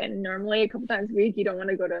week, and normally a couple times a week you don't want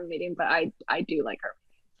to go to a meeting, but I do like our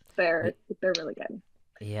meetings. They're really good.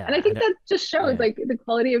 Yeah. And I think that just shows like the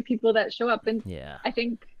quality of people that show up. And I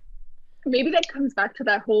think maybe that comes back to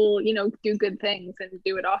that whole, do good things and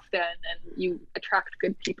do it often, and you attract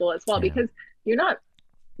good people as well, because you're not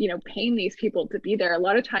paying these people to be there. A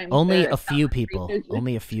lot of times only a few people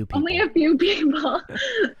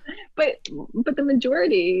but the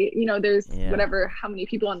majority, there's whatever, how many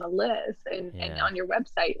people on the list and on your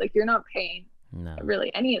website, like you're not paying really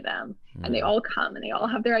any of them, and they all come and they all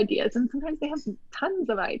have their ideas, and sometimes they have tons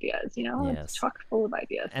of ideas, it's chock full of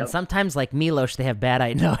ideas. And sometimes, like Milos, they have bad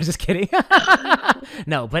ideas. No, just kidding.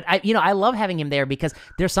 No, but I love having him there, because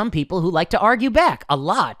there's some people who like to argue back a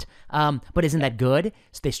lot, but isn't that good?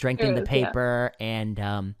 So they strengthen the paper, and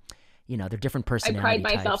they're different personality I pride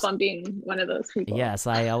myself types. On being one of those people. Yes,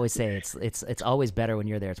 I always say it's always better when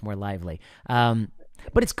you're there. It's more lively.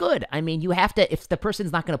 But it's good. I mean, you have to, if the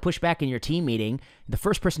person's not going to push back in your team meeting, the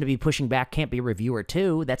first person to be pushing back can't be a reviewer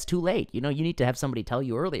too. That's too late. You need to have somebody tell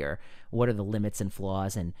you earlier what are the limits and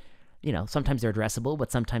flaws. And, sometimes they're addressable,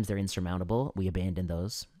 but sometimes they're insurmountable. We abandon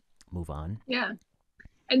those, move on. Yeah.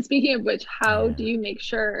 And speaking of which, how Yeah. do you make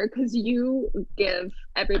sure, because you give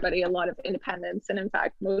everybody a lot of independence, and in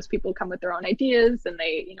fact, most people come with their own ideas and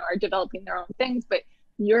they, are developing their own things, but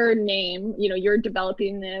your name, you're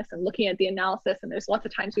developing this and looking at the analysis, and there's lots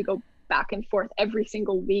of times we go back and forth every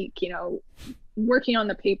single week, working on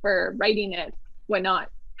the paper, writing it, whatnot.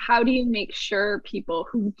 How do you make sure people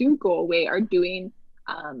who do go away are doing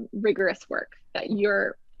rigorous work that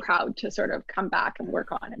you're proud to sort of come back and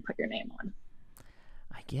work on and put your name on?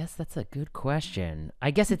 I guess that's a good question.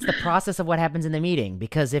 I guess it's the process of what happens in the meeting,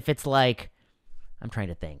 because if it's like, I'm trying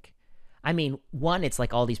to think. I mean, one, it's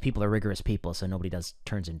like all these people are rigorous people, so nobody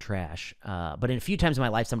turns in trash. But in a few times in my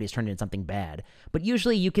life, somebody's turned in something bad. But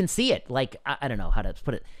usually you can see it. Like, I don't know how to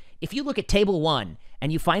put it. If you look at table 1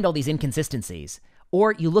 and you find all these inconsistencies,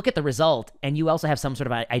 or you look at the result and you also have some sort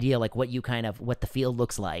of idea like what the field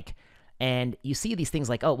looks like, and you see these things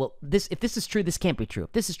like, oh, well, if this is true, this can't be true.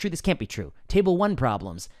 If this is true, this can't be true. Table 1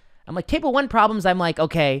 problems. I'm like, table 1 problems, I'm like,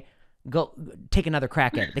 okay, go take another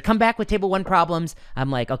crack at it. They come back with table 1 problems.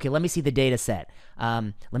 I'm like, okay, let me see the data set.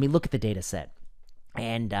 Let me look at the data set.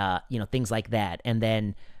 And, things like that. And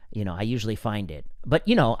then, I usually find it. But,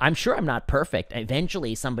 I'm sure I'm not perfect.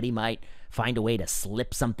 Eventually, somebody might find a way to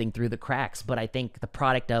slip something through the cracks. But I think the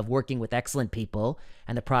product of working with excellent people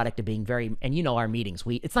and the product of being and our meetings,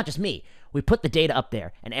 it's not just me. We put the data up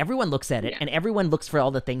there and everyone looks at it, and everyone looks for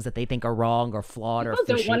all the things that they think are wrong or flawed or fishy.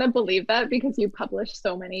 People don't want to believe that because you publish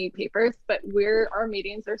so many papers, but our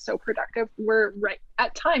meetings are so productive.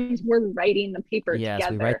 At times we're writing the paper together.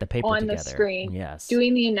 Yes, we write the paper on together. The screen. Yes.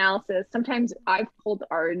 Doing the analysis. Sometimes I've pulled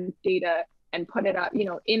our data and put it up,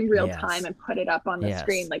 in real time and put it up on the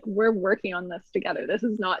screen. Like, we're working on this together. This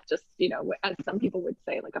is not just, as some people would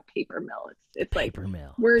say, like a paper mill. It's like paper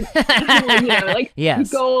mill. We're, like you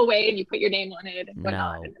yes. go away and you put your name on it and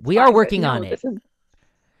whatnot. No, and we are working on it. This is,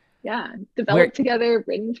 developed together,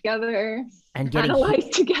 written together, and getting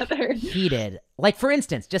analyzed together. Heated. Like, for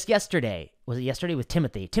instance, just yesterday, was it yesterday with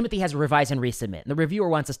Timothy? Timothy has a revise and resubmit, and the reviewer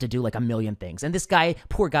wants us to do like a million things. And this guy,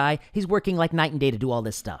 poor guy, he's working like night and day to do all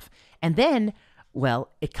this stuff. And then, well,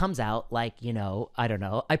 it comes out like, I don't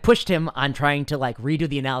know. I pushed him on trying to like redo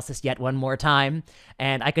the analysis yet one more time,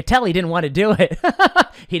 and I could tell he didn't want to do it.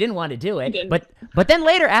 He didn't want to do it. But then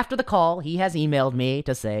later after the call, he has emailed me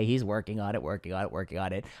to say he's working on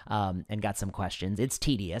it, and got some questions. It's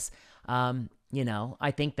tedious. I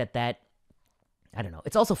think that I don't know.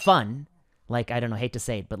 It's also fun. Like, I don't know, hate to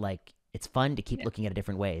say it, but like, it's fun to keep looking at it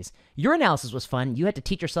different ways. Your analysis was fun. You had to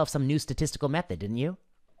teach yourself some new statistical method, didn't you?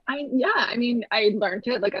 I learned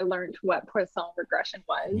it. Like, I learned what Poisson regression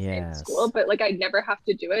was in school, but like, I'd never have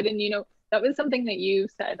to do it. And, that was something that you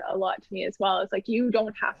said a lot to me as well. It's like, you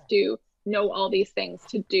don't have to know all these things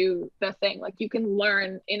to do the thing. Like, you can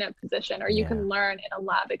learn in a position, or you can learn in a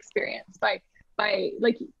lab experience by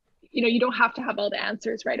like, you don't have to have all the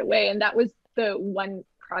answers right away. And that was the one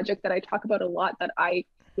project that I talk about a lot that I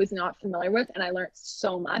was not familiar with, and I learned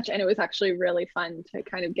so much, and it was actually really fun to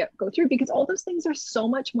kind of go through, because all those things are so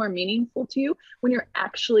much more meaningful to you when you're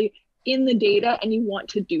actually in the data and you want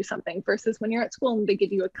to do something, versus when you're at school and they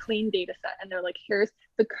give you a clean data set and they're like, here's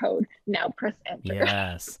the code, now press enter.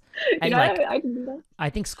 Yes. I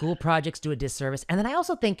think school projects do a disservice. And then I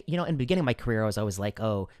also think, in the beginning of my career, I was always like,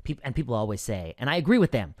 people always say, and I agree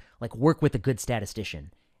with them, like, work with a good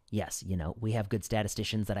statistician. Yes, we have good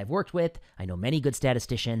statisticians that I've worked with. I know many good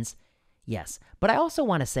statisticians. Yes. But I also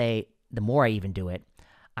want to say, the more I even do it,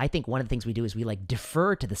 I think one of the things we do is we like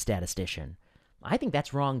defer to the statistician. I think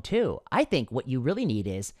that's wrong too. I think what you really need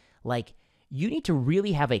is like, you need to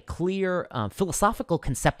really have a clear philosophical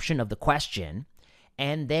conception of the question,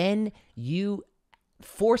 and then you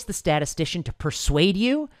force the statistician to persuade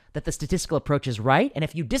you that the statistical approach is right. And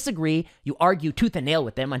if you disagree, you argue tooth and nail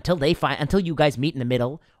with them until you guys meet in the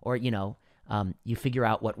middle, or, you figure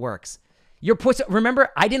out what works. Remember,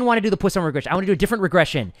 I didn't want to do the Poisson regression. I want to do a different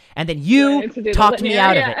regression. And then you talked me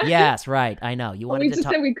out of it. Yes, right. I know. You wanted to just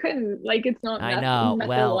said we couldn't. Like, it's not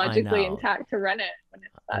methodologically intact to run it when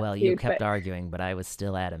it's that Well, you kept arguing, but I was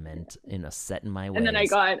still adamant, set in my ways. And then I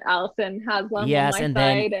got Alison Haslam on my side.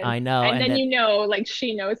 Then, I know. And then, like,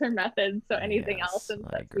 she knows her methods, so anything else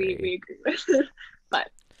we agree with. But,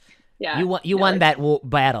 yeah. You won that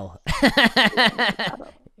battle.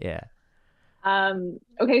 Yeah.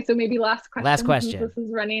 Okay, so maybe last question. This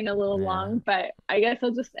is running a little long, but I guess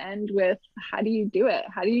I'll just end with, how do you do it?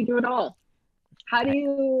 How do you do it all? How do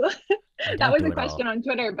you that was a question on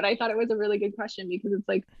Twitter, but I thought it was a really good question, because it's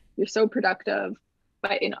like, you're so productive,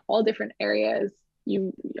 but in all different areas.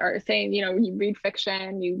 You are saying, you read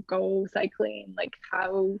fiction, you go cycling. Like,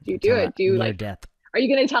 how do you do it? Do you like death. Are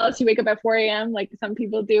you going to tell us you wake up at 4 a.m. like some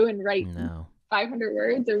people do and write 500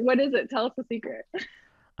 words, or what is it? Tell us the secret.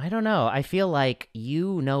 I don't know. I feel like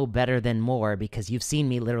you know better than more because you've seen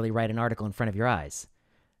me literally write an article in front of your eyes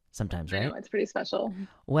sometimes, I right? know, it's pretty special.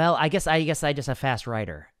 Well, I guess I just a fast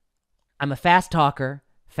writer. I'm a fast talker,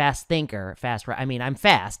 fast thinker, I mean, I'm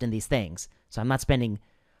fast in these things, so I'm not spending.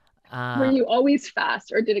 Were you always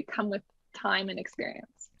fast, or did it come with time and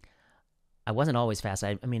experience? I wasn't always fast.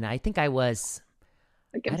 I mean, I think I was.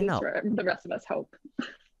 It I gives don't us know. the rest of us hope.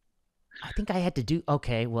 I think I had to do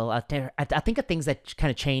okay. Well, I think of things that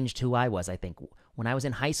kind of changed who I was. I think when I was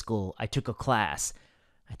in high school, I took a class.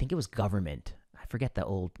 I think it was government. I forget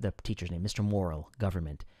the teacher's name, Mr. Morrill,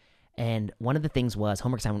 government. And one of the things was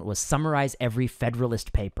homework assignment was summarize every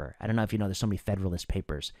Federalist paper. I don't know if you know, there's so many Federalist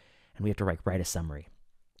papers, and we have to write a summary.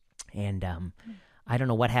 And I don't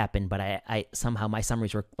know what happened, but I somehow my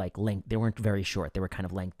summaries were like length. They weren't very short. They were kind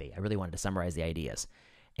of lengthy. I really wanted to summarize the ideas,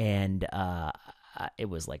 and it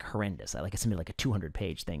was like horrendous. I submitted like a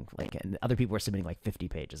 200-page thing, and other people were submitting like 50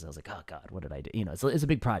 pages. I was like, oh God, what did I do? You know, it's a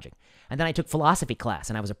big project. And then I took philosophy class,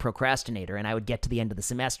 and I was a procrastinator, and I would get to the end of the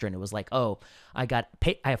semester, and it was like, oh, I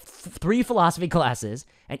have 3 philosophy classes,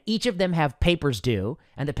 and each of them have papers due,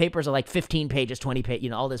 and the papers are like 15 pages, 20 pages, you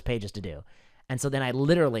know, all those pages to do. And so then I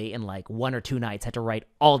literally, in like 1 or 2 nights, had to write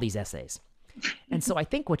all these essays. And so I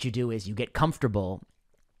think what you do is you get comfortable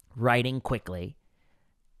writing quickly,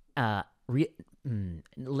 never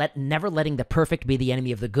letting the perfect be the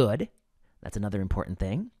enemy of the good. That's another important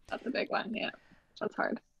thing. That's a big one. Yeah, that's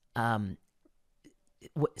hard.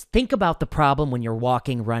 Think about the problem when you're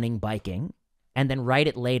walking, running, biking, and then write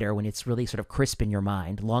it later when it's really sort of crisp in your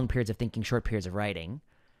mind. Long periods of thinking, short periods of writing.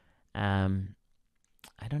 I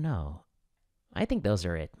don't know. I think those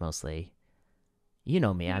are it mostly. You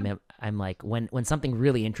know me. Yeah. I'm like when something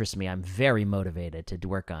really interests me, I'm very motivated to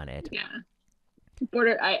work on it. Yeah.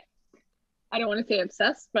 I don't want to say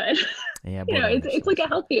obsessed, but yeah, you know, it's like a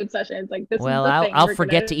healthy obsession. It's like this. Well, is the thing I'll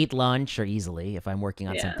forget to eat lunch or easily if I'm working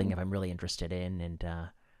on something if I'm really interested in, and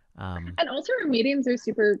also our meetings are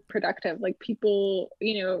super productive. Like people,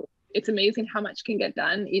 you know, it's amazing how much can get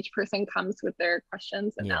done. Each person comes with their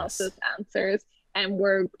questions, analysis, answers, and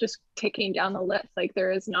we're just taking down the list. Like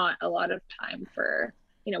there is not a lot of time for,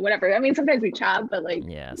 you know, whatever. I mean, sometimes we chat, but like,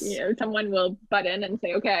 you know, someone will butt in and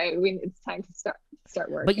say, okay, it's time to start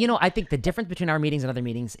work. But, you know, I think the difference between our meetings and other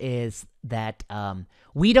meetings is that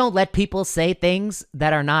we don't let people say things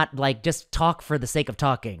that are not like just talk for the sake of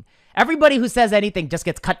talking. Everybody who says anything just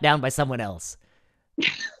gets cut down by someone else.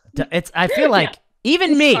 I feel like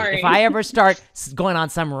even me, if I ever start going on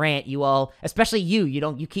some rant, you all, especially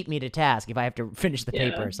you keep me to task if I have to finish the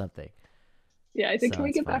paper or something. Yeah, I think can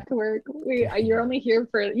we get back to work? You're only here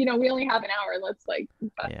for, you know, we only have an hour. Let's like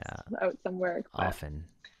bust out some work. But, often.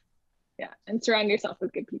 Yeah, and surround yourself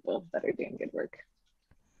with good people that are doing good work.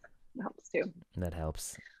 That helps too. That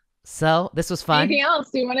helps. So this was fun. Anything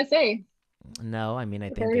else do you want to say? No, I mean,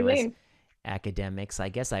 I think it was academics. I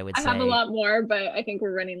guess I would say. I have a lot more, but I think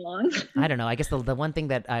we're running long. I don't know. I guess the one thing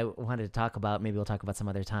that I wanted to talk about, maybe we'll talk about some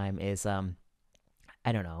other time, is I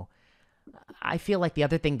don't know. I feel like the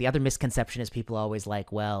other misconception is people always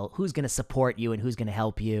like, well, who's going to support you and who's going to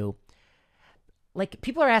help you? Like,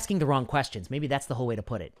 people are asking the wrong questions. Maybe that's the whole way to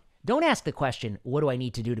put it. Don't ask the question, what do I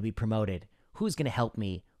need to do to be promoted? Who's going to help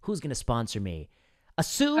me? Who's going to sponsor me?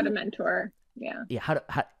 Assume how to mentor. Yeah. Yeah.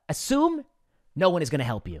 How assume no one is going to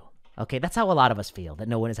help you. Okay. That's how a lot of us feel, that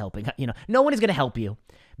no one is helping. You know, no one is going to help you.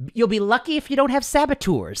 You'll be lucky if you don't have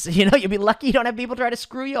saboteurs. You know, you'll be lucky you don't have people try to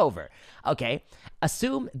screw you over. Okay.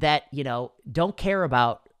 Assume that, you know, don't care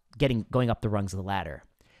about going up the rungs of the ladder.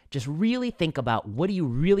 Just really think about, what do you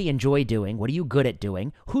really enjoy doing? What are you good at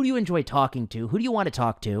doing? Who do you enjoy talking to? Who do you want to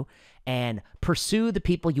talk to? And pursue the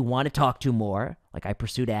people you want to talk to more. Like I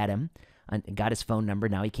pursued Adam and got his phone number.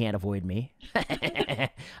 Now he can't avoid me, even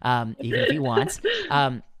if he wants.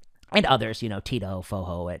 And others, you know, Tito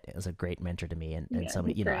Foho is a great mentor to me, and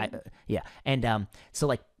somebody, you know, and so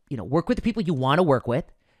like, you know, work with the people you want to work with,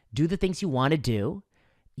 do the things you want to do.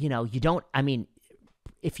 You know, you don't. I mean,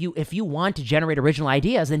 if you want to generate original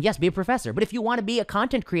ideas, then yes, be a professor. But if you want to be a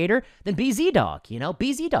content creator, then be Z-Dog. You know,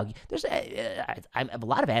 be Z-Dog. I have a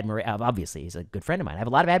lot of admiration. Obviously, he's a good friend of mine. I have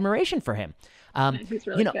a lot of admiration for him. He's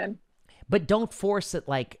really good. But don't force it.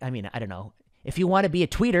 Like, I mean, I don't know. If you want to be a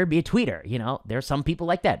tweeter, be a tweeter. You know, there are some people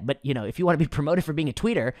like that. But, you know, if you want to be promoted for being a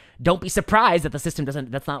tweeter, don't be surprised that the system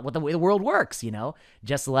that's not what the way the world works, you know?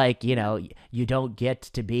 Just like, you know, you don't get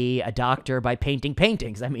to be a doctor by painting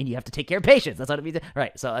paintings. I mean, you have to take care of patients. That's what it means.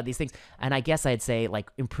 Right. So these things. And I guess I'd say,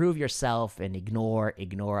 like, improve yourself and ignore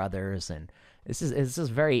others. And this is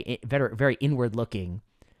very, very, very inward looking.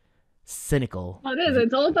 cynical. Well, it is.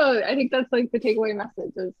 It's all about, I think that's like the takeaway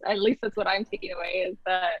message is, at least that's what I'm taking away, is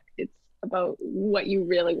that it's about what you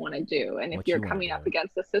really want to do. And if you're coming up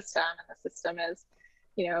against the system and the system is,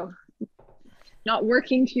 you know, not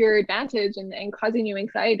working to your advantage and causing you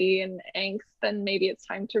anxiety and angst, then maybe it's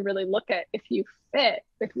time to really look at if you fit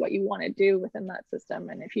with what you want to do within that system.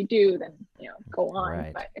 And if you do, then, you know, go on.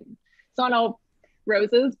 Right. But it's not all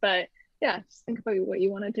roses, but yeah, just think about what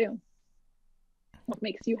you want to do. What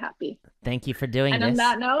makes you happy. Thank you for doing this. And on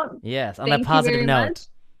that note, yes, on that positive note.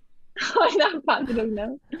 On that positive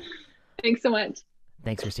note. Thanks so much.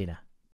 Thanks, Kristina.